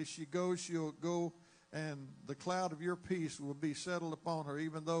pray that as she goes, she'll go and the cloud of your peace will be settled upon her,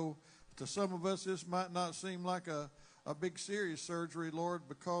 even though to some of us this might not seem like a big serious surgery, Lord,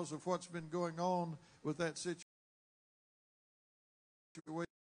 because of what's been going on with that situation.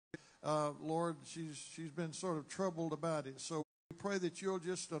 Lord, she's been sort of troubled about it. So we pray that you'll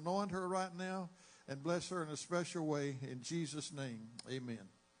just anoint her right now and bless her in a special way. In Jesus' name, amen.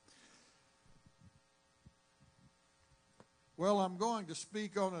 Well, I'm going to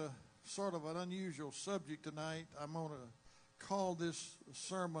speak on a sort of an unusual subject tonight. I'm going to call this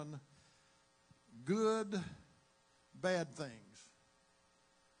sermon Good, Bad Things.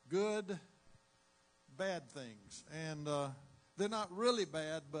 Good, bad things. And they're not really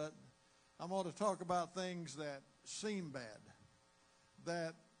bad, but I'm going to talk about things that seem bad,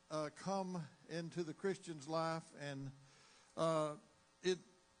 that come into the Christian's life, and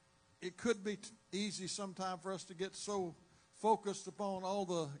it could be easy sometime for us to get so focused upon all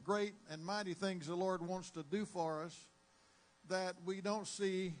the great and mighty things the Lord wants to do for us that we don't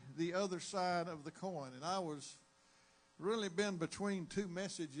see the other side of the coin. And I was really been between two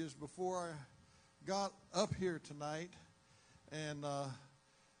messages before I got up here tonight, and I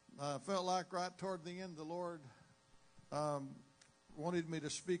felt like right toward the end the Lord wanted me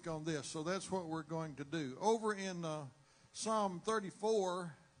to speak on this. So that's what we're going to do. Over in Psalm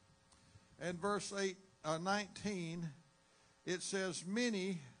 34 and verse 19, it says,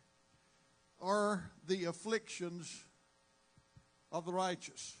 "Many are the afflictions of the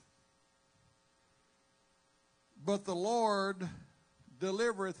righteous, but the Lord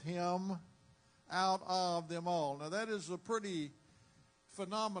delivereth him out of them all." Now that is a pretty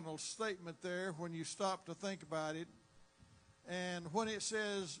phenomenal statement there when you stop to think about it. And when it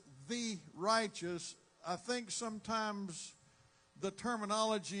says the righteous, I think sometimes the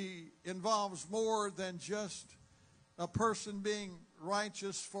terminology involves more than just a person being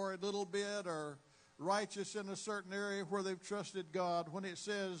righteous for a little bit or righteous in a certain area where they've trusted God. When it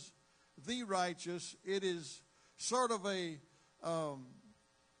says the righteous, it is sort of a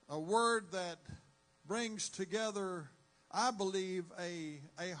word that brings together, I believe, a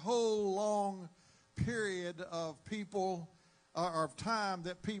whole long period of people, or of time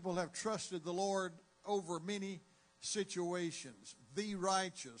that people have trusted the Lord over many situations. The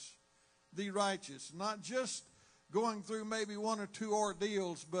righteous. The righteous. Not just going through maybe one or two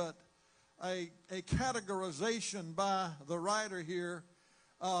ordeals, but a categorization by the writer here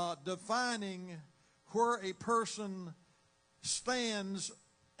defining where a person stands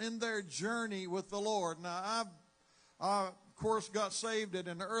in their journey with the Lord. Now, I of course, got saved at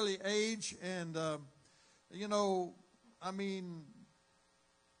an early age, and,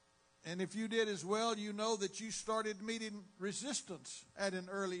 and if you did as well, you know that you started meeting resistance at an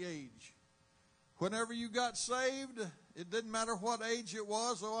early age. Whenever you got saved, it didn't matter what age it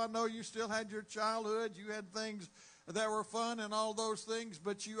was. Oh, I know you still had your childhood. You had things that were fun and all those things,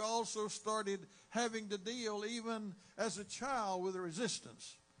 but you also started having to deal, even as a child, with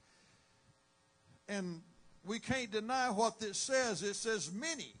resistance. And we can't deny what this says. It says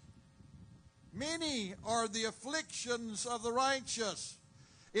many. Many are the afflictions of the righteous.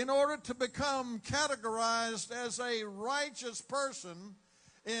 In order to become categorized as a righteous person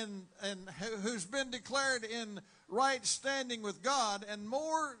and who's been declared in right standing with God, and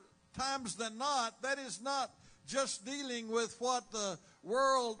more times than not, that is not just dealing with what the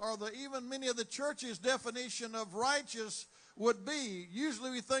world or even many of the churches' definition of righteous would be.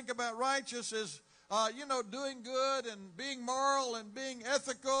 Usually we think about righteous as doing good and being moral and being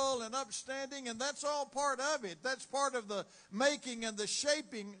ethical and upstanding, and that's all part of it. That's part of the making and the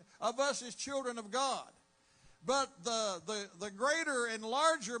shaping of us as children of God. But the greater and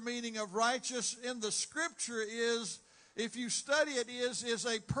larger meaning of righteous in the Scripture is, if you study it, is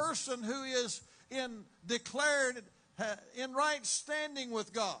a person who is declared in right standing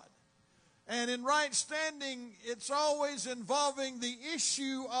with God. And in right standing, it's always involving the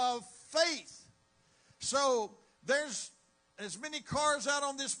issue of faith. So there's as many cars out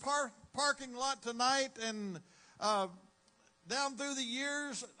on this parking lot tonight, and down through the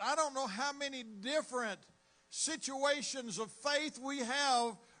years, I don't know how many different situations of faith we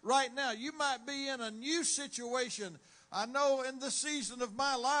have right now. You might be in a new situation. I know in this season of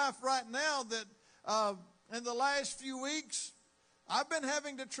my life right now that in the last few weeks, I've been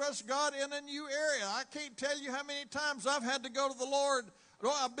having to trust God in a new area. I can't tell you how many times I've had to go to the Lord.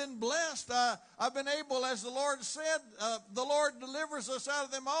 Well, I've been blessed. I've been able, as the Lord said, the Lord delivers us out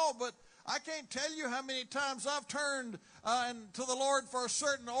of them all. But I can't tell you how many times I've turned to the Lord for a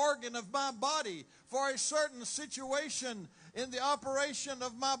certain organ of my body, for a certain situation in the operation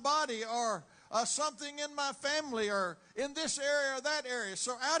of my body, or something in my family, or in this area or that area.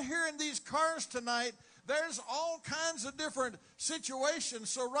 So out here in these cars tonight, there's all kinds of different situations.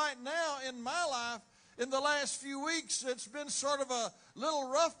 So right now in my life, in the last few weeks, it's been sort of a little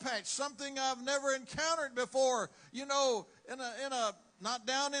rough patch, something I've never encountered before, in a not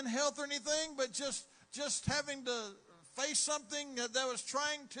down in health or anything, but just having to face something that was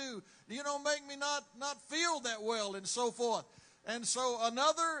trying to, make me not feel that well and so forth. And so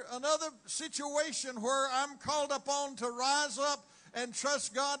another situation where I'm called upon to rise up and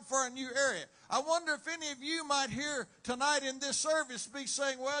trust God for a new area. I wonder if any of you might hear tonight in this service be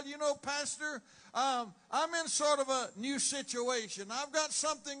saying, well, Pastor, I'm in sort of a new situation. I've got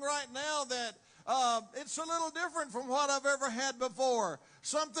something right now that it's a little different from what I've ever had before.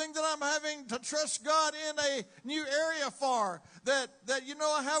 Something that I'm having to trust God in a new area for. That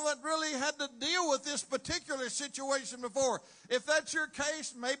I haven't really had to deal with this particular situation before. If that's your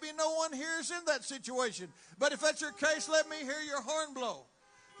case, maybe no one here is in that situation. But if that's your case, let me hear your horn blow.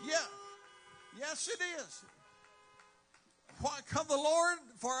 Yeah. Yes, it is. The Lord,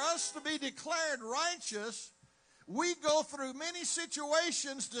 for us to be declared righteous, we go through many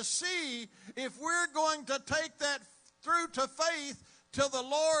situations to see if we're going to take that through to faith till the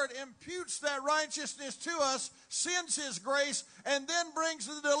Lord imputes that righteousness to us, sends His grace, and then brings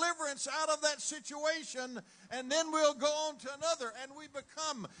the deliverance out of that situation, and then we'll go on to another, and we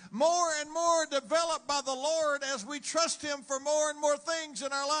become more and more developed by the Lord as we trust Him for more and more things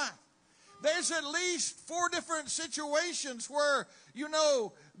in our life. There's at least 4 different situations where,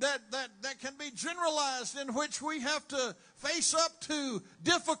 that can be generalized, in which we have to face up to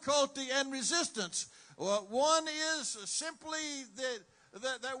difficulty and resistance. Well, one is simply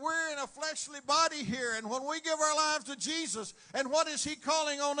that we're in a fleshly body here, and when we give our lives to Jesus, and what is He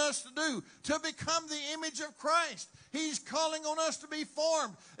calling on us to do? To become the image of Christ. He's calling on us to be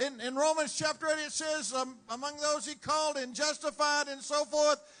formed. In Romans chapter 8 it says, among those He called and justified and so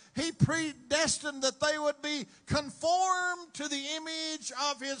forth, He predestined that they would be conformed to the image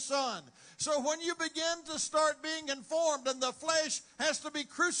of His Son. So when you begin to start being informed, and the flesh has to be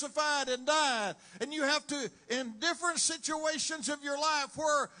crucified and died, and you have to, in different situations of your life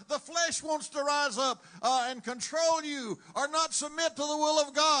where the flesh wants to rise up and control you or not submit to the will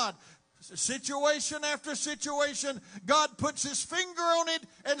of God, situation after situation, God puts His finger on it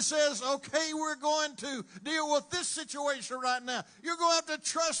and says, okay, we're going to deal with this situation right now. You're going to have to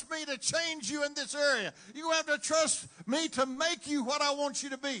trust me to change you in this area. You're going to have to trust me to make you what I want you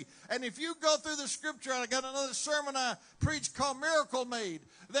to be. And if you go through the Scripture, I got another sermon I preached called Miracle Made,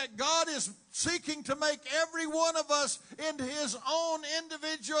 that God is seeking to make every one of us into His own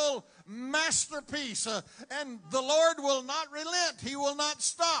individual masterpiece. And the Lord will not relent. He will not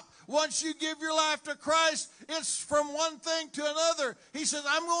stop. Once you give your life to Christ, it's from one thing to another. He says,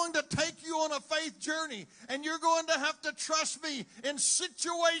 I'm going to take you on a faith journey, and you're going to have to trust me in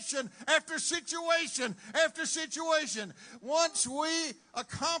situation after situation after situation. Once we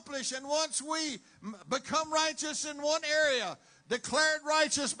accomplish and once we become righteous in one area, declared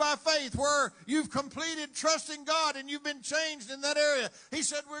righteous by faith, where you've completed trusting God and you've been changed in that area, He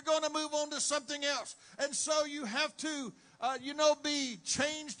said we're going to move on to something else. And so you have to, be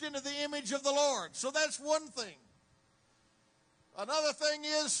changed into the image of the Lord. So that's one thing. Another thing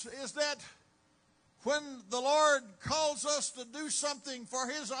is that when the Lord calls us to do something for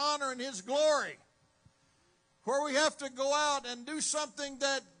His honor and His glory, where we have to go out and do something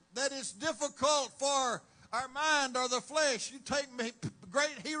that is difficult for our mind or the flesh. You take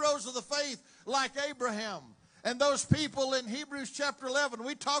great heroes of the faith like Abraham and those people in Hebrews chapter 11.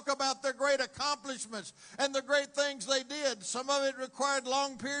 We talk about their great accomplishments and the great things they did. Some of it required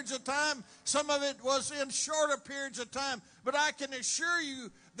long periods of time. Some of it was in shorter periods of time. But I can assure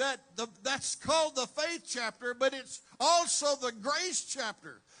you that that's called the faith chapter, but it's also the grace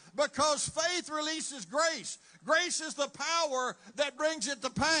chapter, because faith releases grace. Grace is the power that brings it to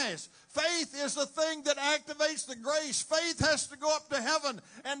pass. Faith is the thing that activates the grace. Faith has to go up to heaven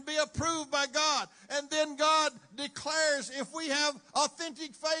and be approved by God. And then God declares, if we have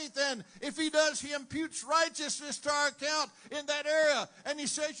authentic faith, and if He does, He imputes righteousness to our account in that area. And He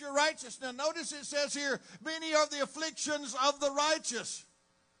says you're righteous. Now notice it says here, many are the afflictions of the righteous.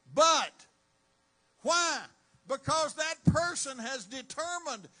 But, why? Because that person has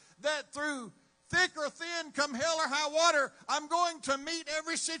determined that through thick or thin, come hell or high water, I'm going to meet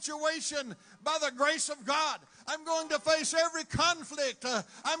every situation by the grace of God. I'm going to face every conflict.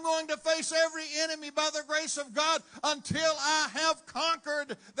 I'm going to face every enemy by the grace of God until I have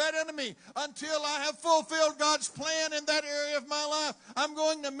conquered that enemy, until I have fulfilled God's plan in that area of my life. I'm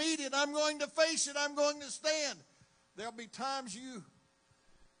going to meet it. I'm going to face it. I'm going to stand. There'll be times you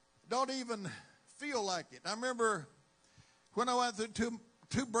don't even feel like it. I remember when I went through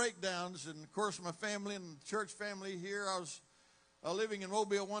two breakdowns, and of course my family and church family here, I was living in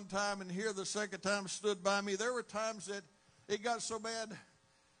Mobile one time, and here the second time stood by me. There were times that it got so bad,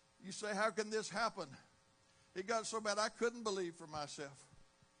 you say, how can this happen? It got so bad I couldn't believe for myself.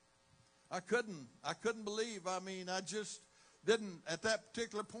 I couldn't believe. I mean, I just didn't, at that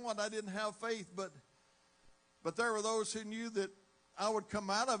particular point, I didn't have faith, but there were those who knew that I would come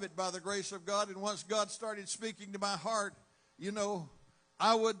out of it by the grace of God, and once God started speaking to my heart, you know,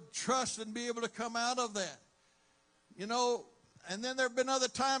 I would trust and be able to come out of that. You know, and then there have been other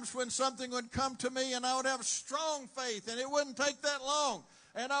times when something would come to me and I would have strong faith and it wouldn't take that long.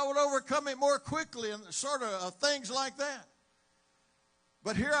 And I would overcome it more quickly and sort of things like that.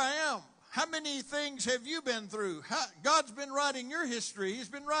 But here I am. How many things have you been through? God's been writing your history. He's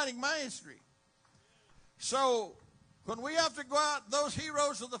been writing my history. So when we have to go out, those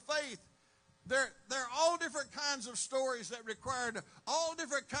heroes of the faith, There are all different kinds of stories that required all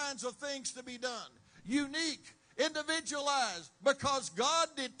different kinds of things to be done. Unique, individualized, because God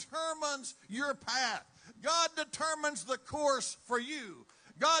determines your path. God determines the course for you.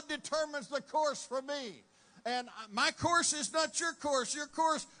 God determines the course for me. And my course is not your course. Your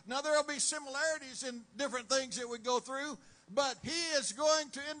course, now there will be similarities in different things that we go through, but He is going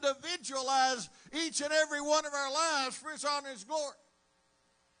to individualize each and every one of our lives for His honor and His glory.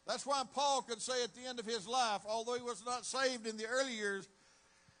 That's why Paul could say at the end of his life, although he was not saved in the early years,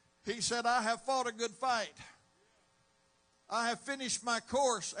 he said, I have fought a good fight. I have finished my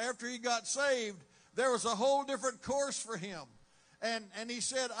course. After he got saved, there was a whole different course for him. And he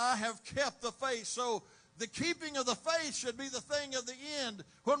said, I have kept the faith. So the keeping of the faith should be the thing of the end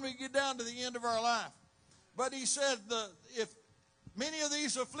when we get down to the end of our life. But he said, if many of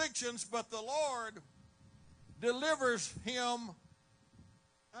these afflictions, but the Lord delivers him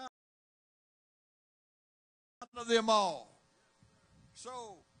of them all.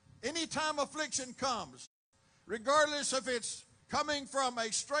 So anytime affliction comes, regardless if it's coming from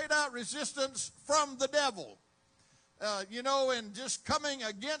a straight out resistance from the devil, and just coming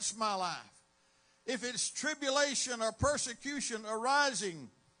against my life, if it's tribulation or persecution arising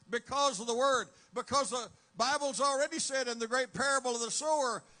because of the word, because the Bible's already said in the great parable of the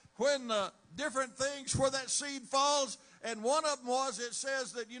sower, when different things where that seed falls, and one of them was, it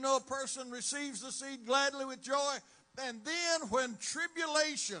says that, a person receives the seed gladly with joy. And then when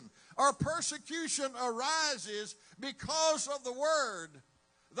tribulation or persecution arises because of the word,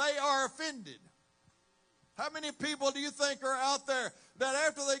 they are offended. How many people do you think are out there that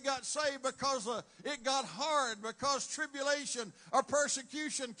after they got saved, because it got hard, because tribulation or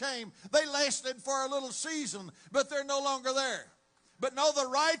persecution came, they lasted for a little season, but they're no longer there? But no, the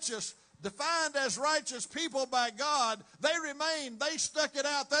righteous, defined as righteous people by God, they remain. They stuck it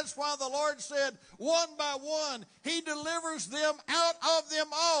out. That's why the Lord said, one by one, He delivers them out of them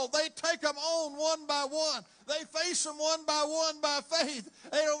all. They take them on one by one. They face them one by faith.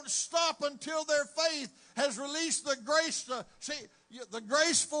 They don't stop until their faith has released the grace. See, the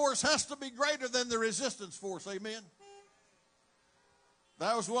grace force has to be greater than the resistance force. Amen?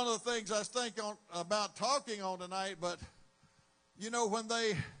 That was one of the things I was thinking about talking on tonight, but when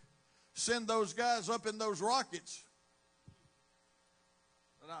they send those guys up in those rockets,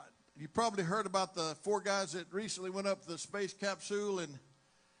 you probably heard about the 4 guys that recently went up the space capsule, and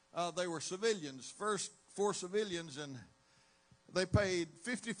they were civilians, 4 civilians, and they paid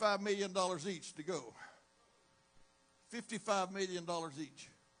 $55 million each to go. $55 million each.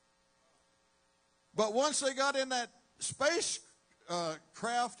 But once they got in that space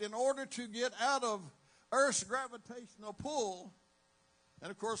craft, in order to get out of Earth's gravitational pull,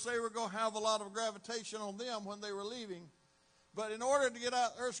 and of course they were going to have a lot of gravitation on them when they were leaving, but in order to get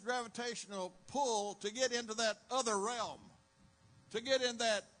out Earth's gravitational pull, to get into that other realm, to get in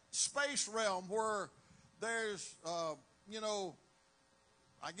that space realm where there's,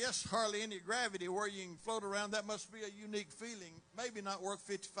 I guess hardly any gravity, where you can float around, that must be a unique feeling. Maybe not worth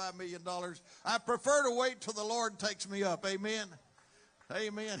 $55 million. I prefer to wait till the Lord takes me up. Amen.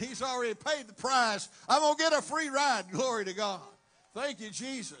 Amen. He's already paid the price. I'm going to get a free ride. Glory to God. Thank you,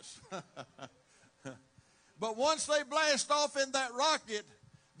 Jesus. But once they blast off in that rocket,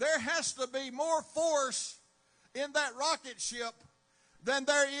 there has to be more force in that rocket ship than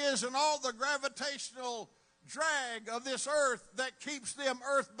there is in all the gravitational drag of this earth that keeps them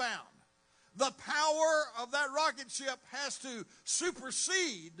earthbound. The power of that rocket ship has to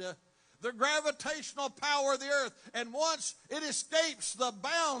supersede the gravitational power of the earth. And once it escapes the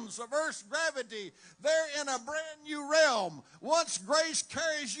bounds of Earth's gravity, they're in a brand new realm. Once grace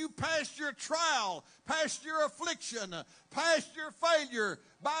carries you past your trial, past your affliction, past your failure,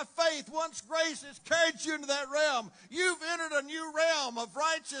 by faith, once grace has carried you into that realm, you've entered a new realm of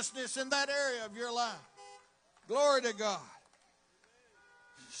righteousness in that area of your life. Glory to God.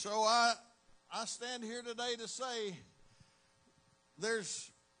 So I stand here today to say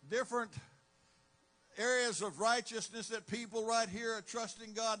there's different areas of righteousness that people right here are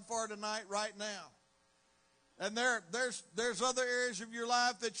trusting God for tonight, right now. And there's other areas of your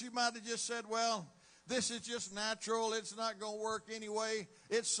life that you might have just said, well, this is just natural. It's not going to work anyway.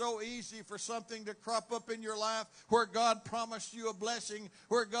 It's so easy for something to crop up in your life where God promised you a blessing,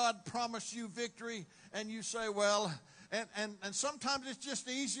 where God promised you victory, and you say, well, and sometimes it's just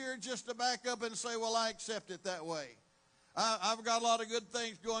easier just to back up and say, well, I accept it that way. I've got a lot of good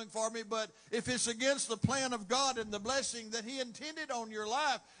things going for me, but if it's against the plan of God and the blessing that He intended on your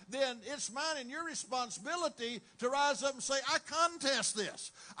life, then it's mine and your responsibility to rise up and say, I contest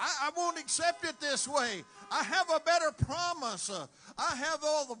this. I won't accept it this way. I have a better promise. I have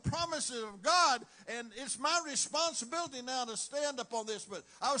all the promises of God, and it's my responsibility now to stand up on this. But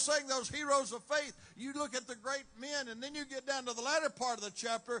I was saying those heroes of faith, you look at the great men, and then you get down to the latter part of the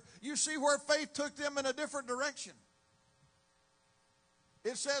chapter, you see where faith took them in a different direction.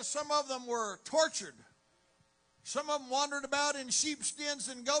 It says some of them were tortured. Some of them wandered about in sheepskins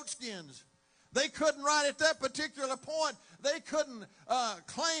and goatskins. They couldn't, right at that particular point, they couldn't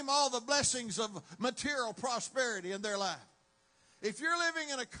claim all the blessings of material prosperity in their life. If you're living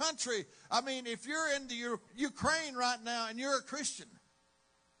in a country, if you're in the Ukraine right now and you're a Christian,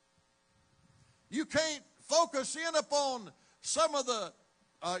 you can't focus in upon some of the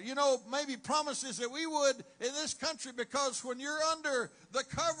maybe promises that we would in this country, because when you're under the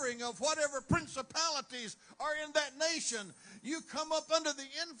covering of whatever principalities are in that nation, you come up under the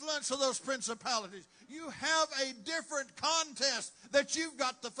influence of those principalities. You have a different contest that you've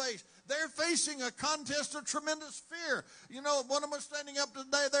got to face. They're facing a contest of tremendous fear. One of them was standing up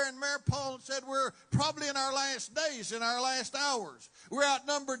today there in Maripol and said, we're probably in our last days, in our last hours. We're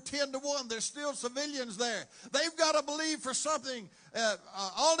outnumbered 10-1. There's still civilians there. They've got to believe for something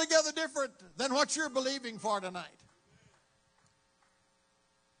altogether different than what you're believing for tonight.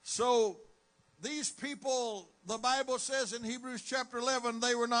 So these people, the Bible says in Hebrews chapter 11,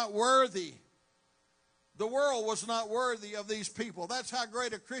 they were not worthy. The world was not worthy of these people. That's how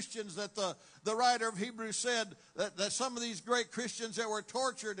great of Christians that the writer of Hebrews said that some of these great Christians that were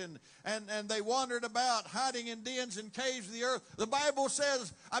tortured and they wandered about hiding in dens and caves of the earth. The Bible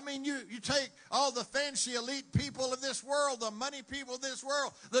says, you take all the fancy elite people of this world, the money people of this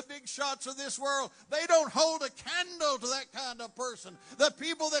world, the big shots of this world, they don't hold a candle to that kind of person. The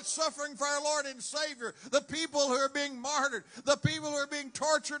people that's suffering for our Lord and Savior, the people who are being martyred, the people who are being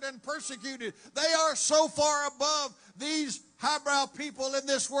tortured and persecuted, they are so far above these highbrow people in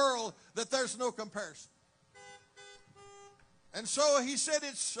this world that there's no comparison. And so he said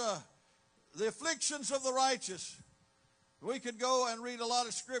it's the afflictions of the righteous. We could go and read a lot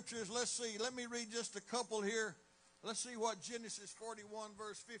of scriptures. Let's see. Let me read just a couple here. Let's see what Genesis 41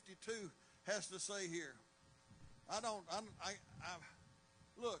 verse 52 has to say here.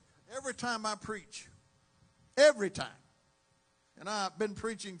 Look, every time I preach, every time, and I've been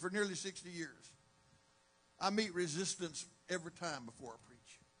preaching for nearly 60 years, I meet resistance every time before I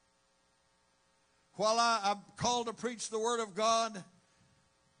preach. While I'm called to preach the Word of God,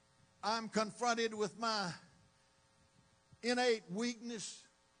 I'm confronted with my innate weakness,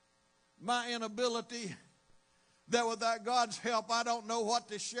 my inability that without God's help, I don't know what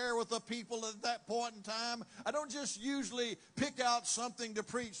to share with the people at that point in time. I don't just usually pick out something to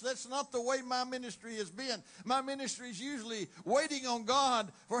preach. That's not the way my ministry has been. My ministry is usually waiting on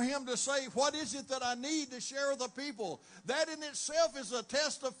God for Him to say, what is it that I need to share with the people? That in itself is a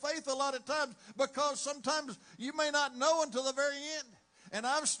test of faith a lot of times, because sometimes you may not know until the very end. And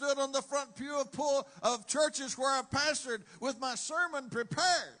I've stood on the front pew of churches where I pastored with my sermon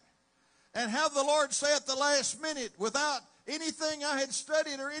prepared, and have the Lord say at the last minute, without anything I had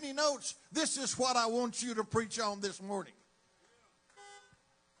studied or any notes, this is what I want you to preach on this morning.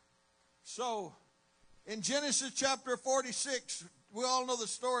 So, in Genesis chapter 46, we all know the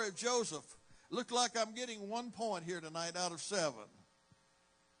story of Joseph. Looked like I'm getting 1 point here tonight out of 7.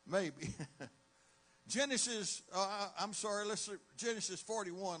 Maybe. Genesis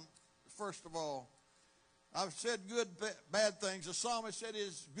 41, first of all. I've said good, bad things. The psalmist said, it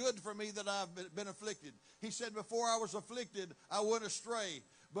is good for me that I've been afflicted. He said, before I was afflicted, I went astray.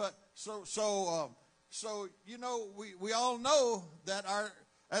 But so you know, we all know that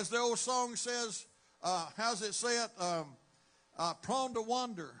as the old song says, how's it say it? Prone to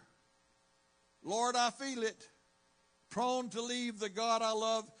wander. Lord, I feel it. Prone to leave the God I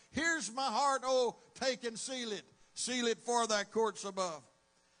love. Here's my heart, oh, take and seal it. Seal it for thy courts above.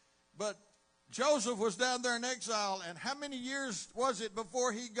 But Joseph was down there in exile, and how many years was it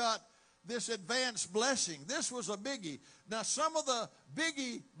before he got this advanced blessing? This was a biggie. Now, some of the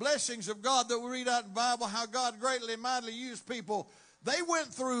biggie blessings of God that we read out in the Bible, how God greatly and mightily used people, they went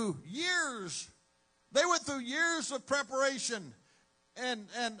through years. They went through years of preparation and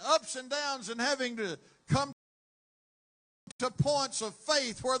ups and downs, and having to come to points of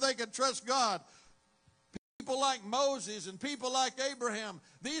faith where they could trust God. People like Moses and people like Abraham,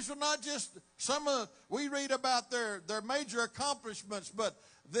 these were not just we read about their major accomplishments, but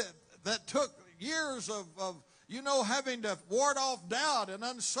that took years of having to ward off doubt and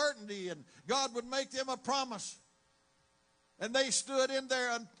uncertainty, and God would make them a promise. And they stood in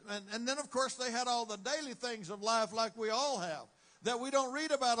there, and then of course they had all the daily things of life like we all have, that we don't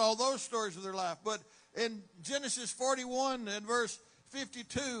read about all those stories of their life. But in Genesis 41 and verse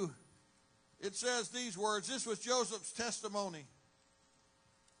 52, it says these words. This was Joseph's testimony.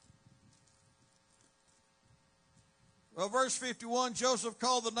 Well, verse 51, Joseph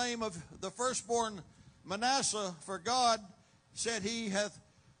called the name of the firstborn Manasseh, for God said, He hath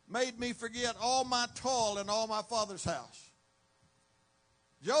made me forget all my toil in all my father's house.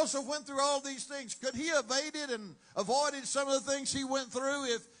 Joseph went through all these things. Could he have evaded and avoided some of the things he went through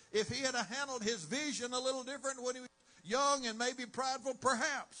if he had handled his vision a little different when he was young and maybe prideful?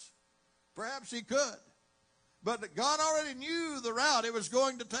 Perhaps. Perhaps he could. But God already knew the route it was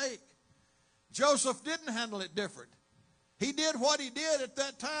going to take. Joseph didn't handle it different. He did what he did at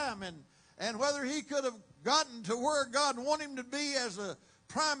that time. And whether he could have gotten to where God wanted him to be as a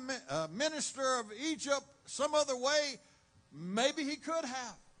prime minister of Egypt some other way, maybe he could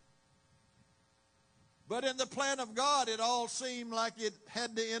have. But in the plan of God, it all seemed like it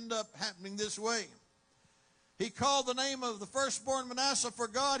had to end up happening this way. He called the name of the firstborn Manasseh, for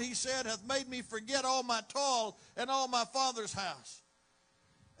God, he said, hath made me forget all my toil and all my father's house.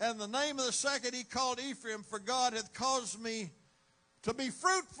 And the name of the second he called Ephraim, for God hath caused me to be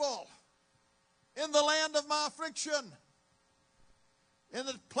fruitful in the land of my affliction, in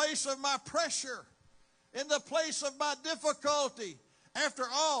the place of my pressure, in the place of my difficulty. After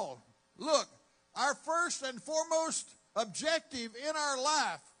all, look, our first and foremost objective in our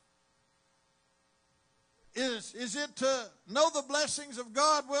life is it to know the blessings of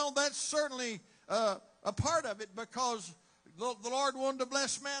God? Well, that's certainly a part of it, because the Lord wanted to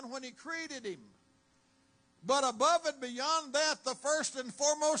bless man when he created him. But above and beyond that, the first and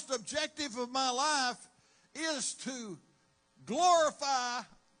foremost objective of my life is to glorify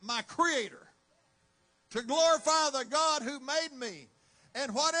my Creator, to glorify the God who made me.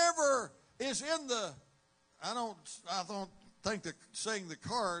 And whatever is in I don't think that saying the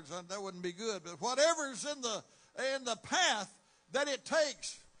cards, that wouldn't be good, but whatever is in the path that it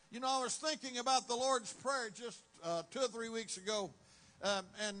takes. You know, I was thinking about the Lord's Prayer just 2 or 3 weeks ago,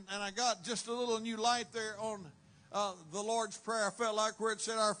 and I got just a little new light there on the Lord's Prayer. I felt like where it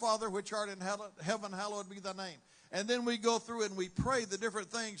said, Our Father, which art in heaven, hallowed be thy name. And then we go through and we pray the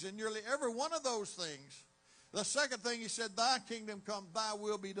different things, and nearly every one of those things, the second thing he said, Thy kingdom come, thy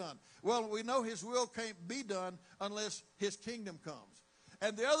will be done. Well, we know his will can't be done unless his kingdom comes.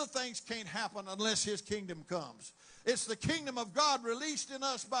 And the other things can't happen unless his kingdom comes. It's the kingdom of God released in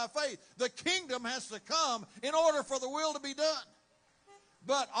us by faith. The kingdom has to come in order for the will to be done.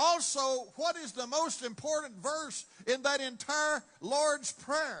 But also, what is the most important verse in that entire Lord's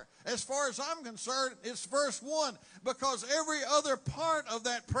Prayer? As far as I'm concerned, it's verse 1, because every other part of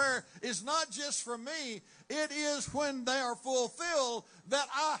that prayer is not just for me. It is when they are fulfilled that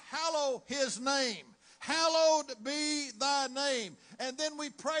I hallow his name. Hallowed be thy name. And then we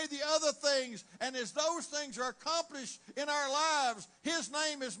pray the other things, and as those things are accomplished in our lives, his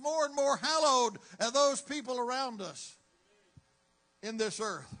name is more and more hallowed and those people around us in this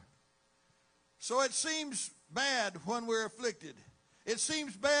earth. So it seems bad when we're afflicted. It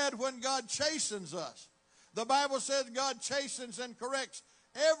seems bad when God chastens us. The Bible says God chastens and corrects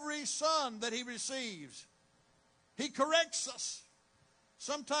every son that he receives. He corrects us.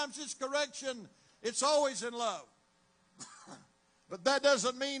 Sometimes it's correction, it's always in love. But that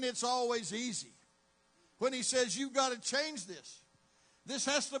doesn't mean it's always easy. When he says, you've got to change this. This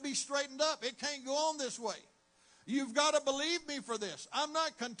has to be straightened up. It can't go on this way. You've got to believe me for this. I'm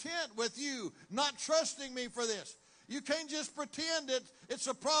not content with you not trusting me for this. You can't just pretend it's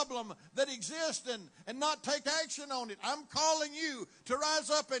a problem that exists and not take action on it. I'm calling you to rise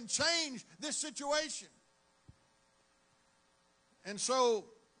up and change this situation. And so,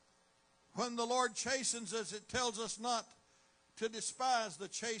 when the Lord chastens us, it tells us not to despise the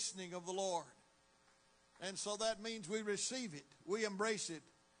chastening of the Lord. And so that means we receive it, we embrace it,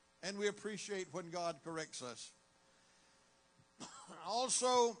 and we appreciate when God corrects us.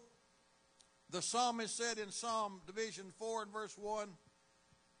 Also, the psalmist said in Psalm Division 4 and verse 1,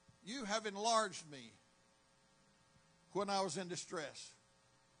 you have enlarged me when I was in distress.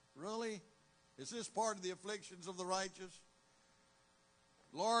 Really? Is this part of the afflictions of the righteous?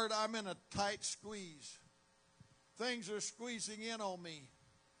 Lord, I'm in a tight squeeze. Things are squeezing in on me.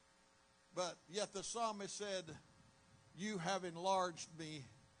 But yet the psalmist said, you have enlarged me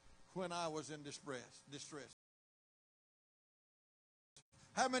when I was in distress.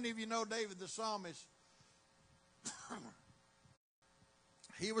 How many of you know David the psalmist?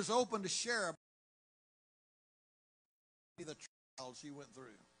 He was open to share the trials he went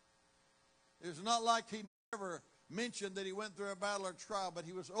through. It was not like he never mentioned that he went through a battle or trial, but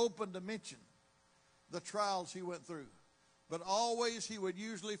he was open to mention the trials he went through. But always he would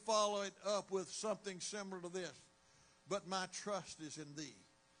usually follow it up with something similar to this. But my trust is in thee.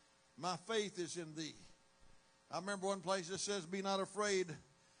 My faith is in thee. I remember one place that says, be not afraid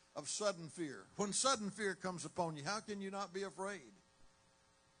of sudden fear. When sudden fear comes upon you, how can you not be afraid?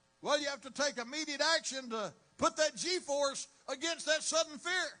 Well, you have to take immediate action to put that G-force against that sudden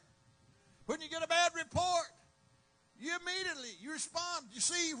fear. When you get a bad report, you immediately, you respond. You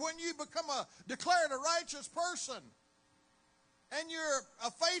see, when you become declared a righteous person, and you're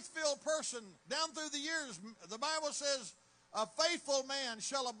a faith-filled person down through the years, the Bible says, a faithful man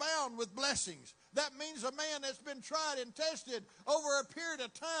shall abound with blessings. That means a man that's been tried and tested over a period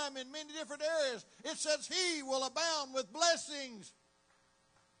of time in many different areas. It says he will abound with blessings.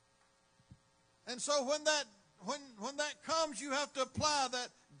 And so when that comes, you have to apply that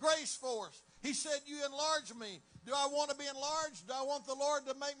grace force. He said, you enlarge me. Do I want to be enlarged? Do I want the Lord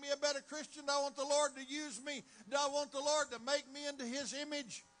to make me a better Christian? Do I want the Lord to use me? Do I want the Lord to make me into his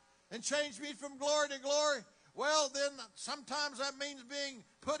image and change me from glory to glory? Well, then sometimes that means being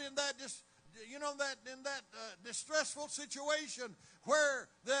put in that distressful situation where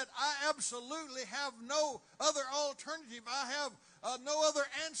that I absolutely have no other alternative. I have no other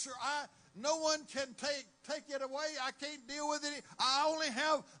answer. No one can take it away. I can't deal with it. I only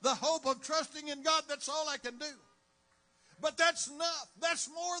have the hope of trusting in God. That's all I can do. But that's enough. That's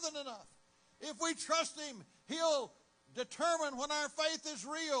more than enough. If we trust him, he'll determine when our faith is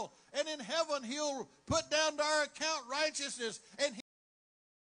real. And in heaven, he'll put down to our account righteousness. And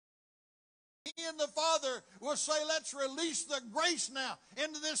he and the Father will say, let's release the grace now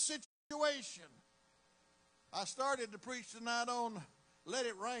into this situation. I started to preach tonight on let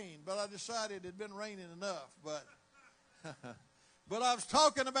it rain, but I decided it had been raining enough. But I was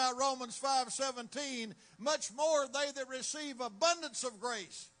talking about Romans 5:17, much more they that receive abundance of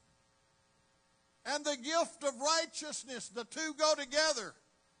grace and the gift of righteousness, the two go together.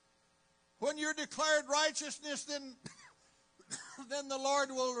 When you're declared righteousness, then the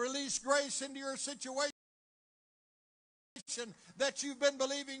Lord will release grace into your situation that you've been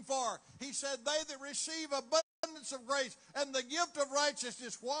believing for. He said, they that receive abundance of grace and the gift of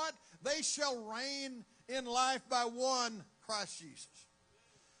righteousness, what? They shall reign in life by one, Christ Jesus.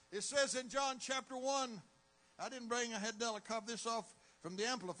 It says in John chapter 1, I had Della copy this off from the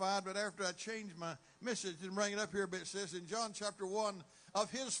Amplified, but after I changed my message and bring it up here, but it says in John chapter 1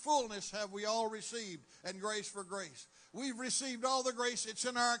 of His fullness have we all received, and grace for grace. We've received all the grace. It's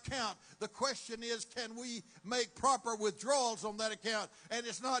in our account. The question is, can we make proper withdrawals on that account? And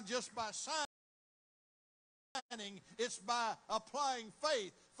it's not just by signing, it's by applying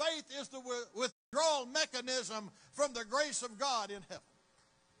faith. Faith is the withdrawal mechanism from the grace of God in heaven.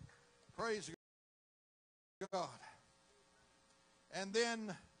 Praise God. And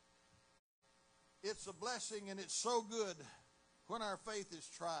then it's a blessing, and it's so good when our faith is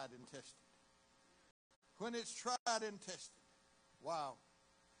tried and tested. When it's tried and tested. Wow.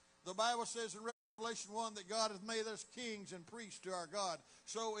 The Bible says in Revelation 1 that God hath made us kings and priests to our God.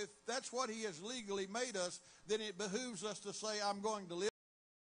 So if that's what He has legally made us, then it behooves us to say, I'm going to live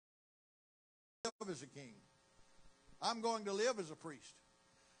as a king. I'm going to live as a priest.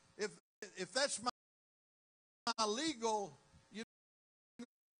 If that's my legal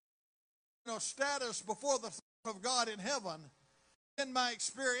status before the throne of God in heaven, then my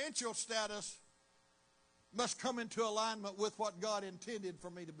experiential status must come into alignment with what God intended for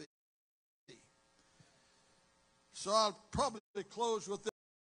me to be. So I'll probably close with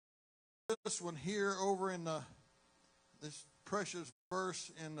this one here over in this precious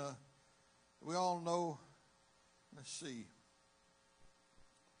verse in we all know. Let's see.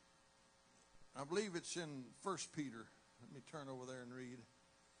 I believe it's in 1 Peter. Let me turn over there and read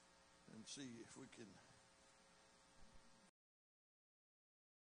and see if we can.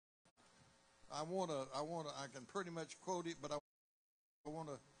 I can pretty much quote it, but I want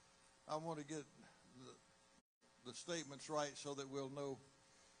to get the statements right so that we'll know.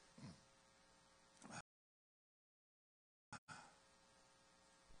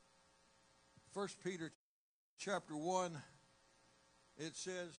 1 Peter chapter 1, it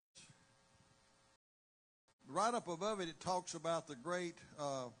says, right up above it, it talks about the great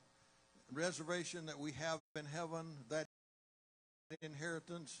reservation that we have in heaven, that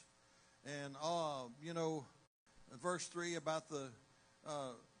inheritance. And, verse 3 about the,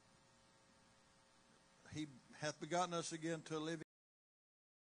 He hath begotten us again to a living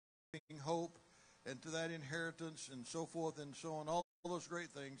hope and to that inheritance and so forth and so on, all those great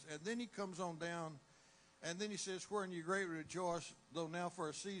things. And then he comes on down, and then he says, wherein you greatly rejoice, though now for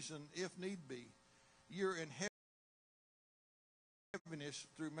a season, if need be, you're in heaviness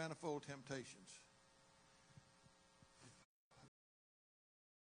through manifold temptations.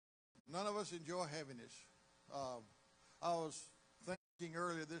 None of us enjoy heaviness. I was thinking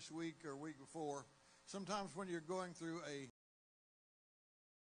earlier this week or week before, sometimes when you're going through a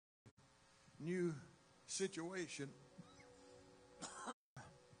new situation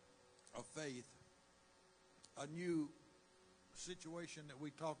of faith, a new situation that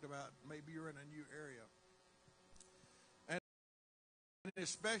we talked about, maybe you're in a new area. And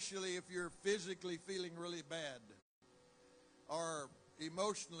especially if you're physically feeling really bad or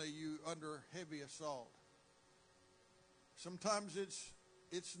emotionally you under heavy assault. Sometimes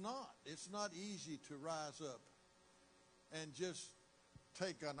it's not easy to rise up and just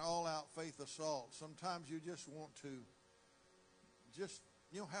take an all-out faith assault. Sometimes you just want to just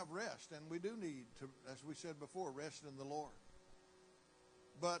have rest, and we do need to, as we said before, rest in the Lord.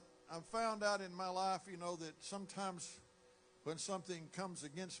 But I've found out in my life, that sometimes when something comes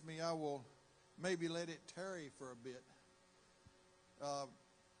against me, I will maybe let it tarry for a bit.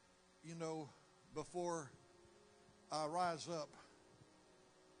 Before I rise up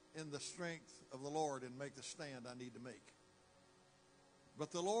in the strength of the Lord and make the stand I need to make.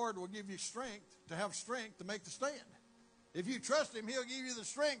 But the Lord will give you strength to make the stand. If you trust Him, He'll give you the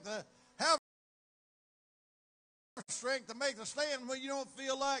strength to have strength to make the stand when you don't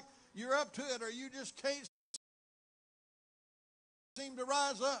feel like you're up to it or you just can't seem to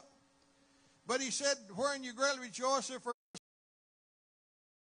rise up. But He said, wherein you greatly rejoice, for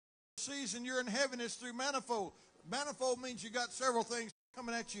season you're in heaviness through manifold. Manifold means you got several things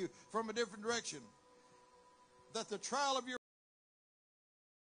coming at you from a different direction. That the trial of your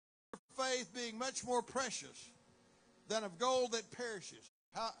faith being much more precious than of gold that perishes.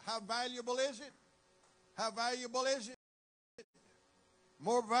 How valuable is it? How valuable is it?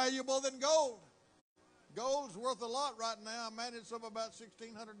 More valuable than gold. Gold's worth a lot right now. Man, it's up about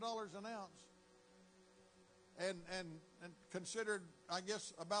 $1,600 an ounce. And considered, I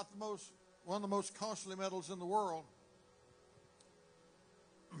guess, about one of the most costly metals in the world.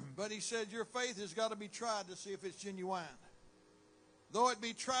 But he said your faith has got to be tried to see if it's genuine. Though it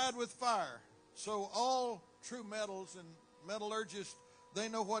be tried with fire. So all true metals and metallurgists, they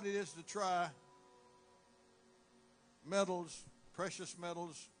know what it is to try metals, precious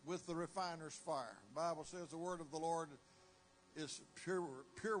metals, with the refiner's fire. The Bible says the word of the Lord is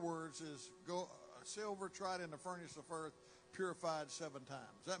pure words, is silver tried in the furnace of earth, purified 7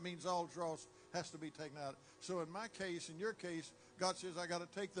 times. That means all dross has to be taken out. So in my case, in your case, God says, I got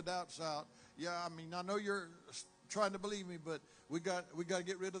to take the doubts out. Yeah, I mean, I know you're trying to believe me, but we got to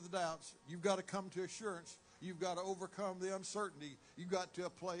get rid of the doubts. You've got to come to assurance. You've got to overcome the uncertainty. You've got to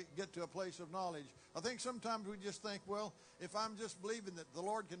get to a place of knowledge. I think sometimes we just think, well, if I'm just believing that the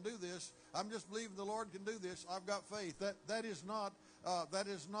Lord can do this, I'm just believing the Lord can do this, I've got faith. That is not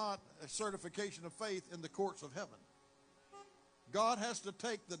a certification of faith in the courts of heaven. God has to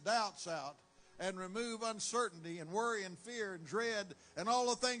take the doubts out and remove uncertainty and worry and fear and dread and all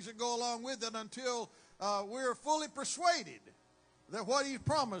the things that go along with it until we're fully persuaded that what He's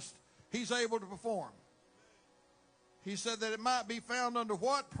promised, He's able to perform. He said that it might be found unto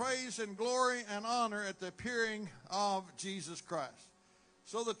what? Praise and glory and honor at the appearing of Jesus Christ.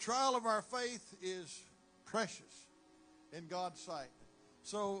 So the trial of our faith is precious in God's sight.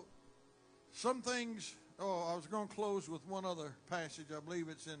 So some things, I was going to close with one other passage. I believe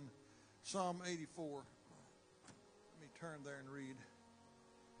it's in Psalm 84. Let me turn there and read.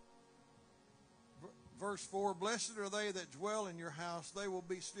 Verse 4, blessed are they that dwell in your house. They will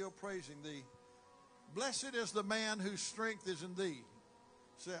be still praising thee. Blessed is the man whose strength is in thee.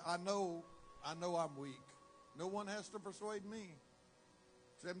 Say, I know I'm weak. No one has to persuade me.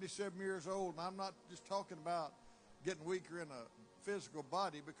 77 years old, and I'm not just talking about getting weaker in a physical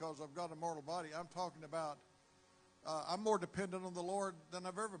body because I've got a mortal body. I'm talking about I'm more dependent on the Lord than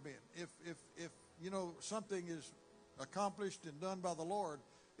I've ever been. If something is accomplished and done by the Lord,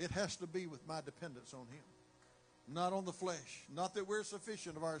 it has to be with my dependence on Him, not on the flesh. Not that we're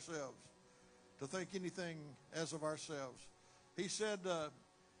sufficient of ourselves to think anything as of ourselves. He said,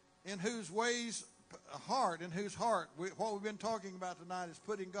 in whose heart, what we've been talking about tonight is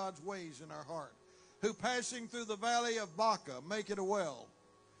putting God's ways in our heart. Who passing through the valley of Baca, make it a well.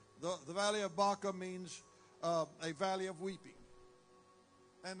 The valley of Baca means a valley of weeping.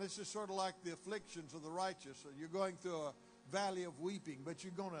 And this is sort of like the afflictions of the righteous. You're going through a valley of weeping, but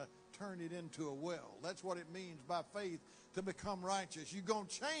you're going to turn it into a well. That's what it means by faith to become righteous. You're going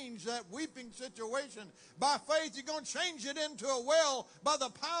to change that weeping situation. By faith, you're going to change it into a well by the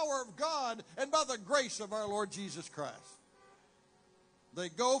power of God and by the grace of our Lord Jesus Christ. They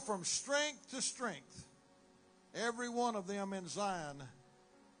go from strength to strength. Every one of them in Zion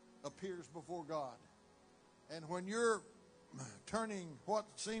appears before God. And when you're turning what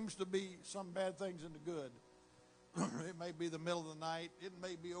seems to be some bad things into good, it may be the middle of the night, it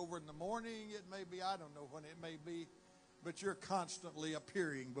may be over in the morning, it may be, I don't know when it may be, but you're constantly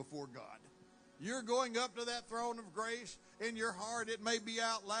appearing before God. You're going up to that throne of grace in your heart. It may be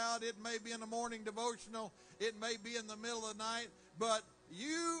out loud, it may be in the morning devotional, it may be in the middle of the night, but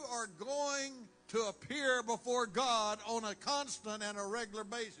you are going to appear before God on a constant and a regular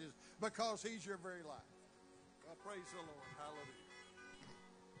basis because He's your very life. Well, praise the Lord. Hallelujah.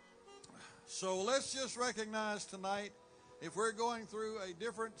 So let's just recognize tonight, if we're going through a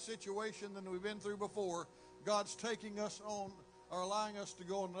different situation than we've been through before, God's taking us on or allowing us to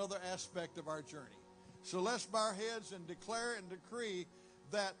go on another aspect of our journey. So let's bow our heads and declare and decree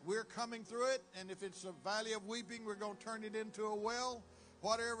that we're coming through it, and if it's a valley of weeping, we're going to turn it into a well.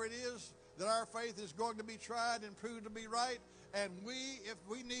 Whatever it is, that our faith is going to be tried and proved to be right, and if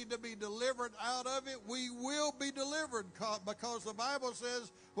we need to be delivered out of it, we will be delivered, because the Bible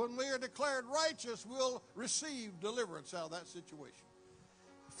says when we are declared righteous, we'll receive deliverance out of that situation.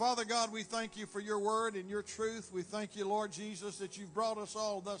 Father God, we thank you for your word and your truth. We thank you, Lord Jesus, that you've brought us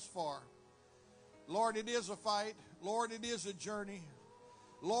all thus far. Lord, it is a fight. Lord, it is a journey.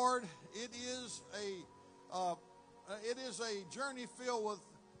 Lord, it is a journey filled with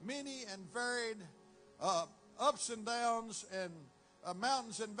many and varied ups and downs and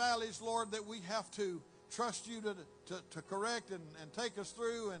mountains and valleys, Lord, that we have to trust you to correct and take us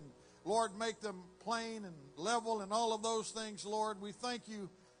through, and Lord, make them plain and level and all of those things, Lord. We thank you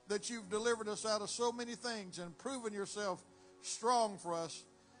that you've delivered us out of so many things and proven yourself strong for us.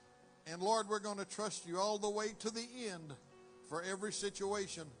 And Lord, we're going to trust you all the way to the end for every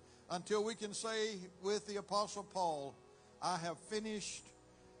situation until we can say with the Apostle Paul, I have finished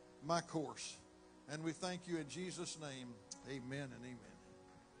my course. And we thank you in Jesus' name. Amen and amen.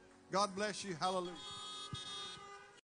 God bless you. Hallelujah.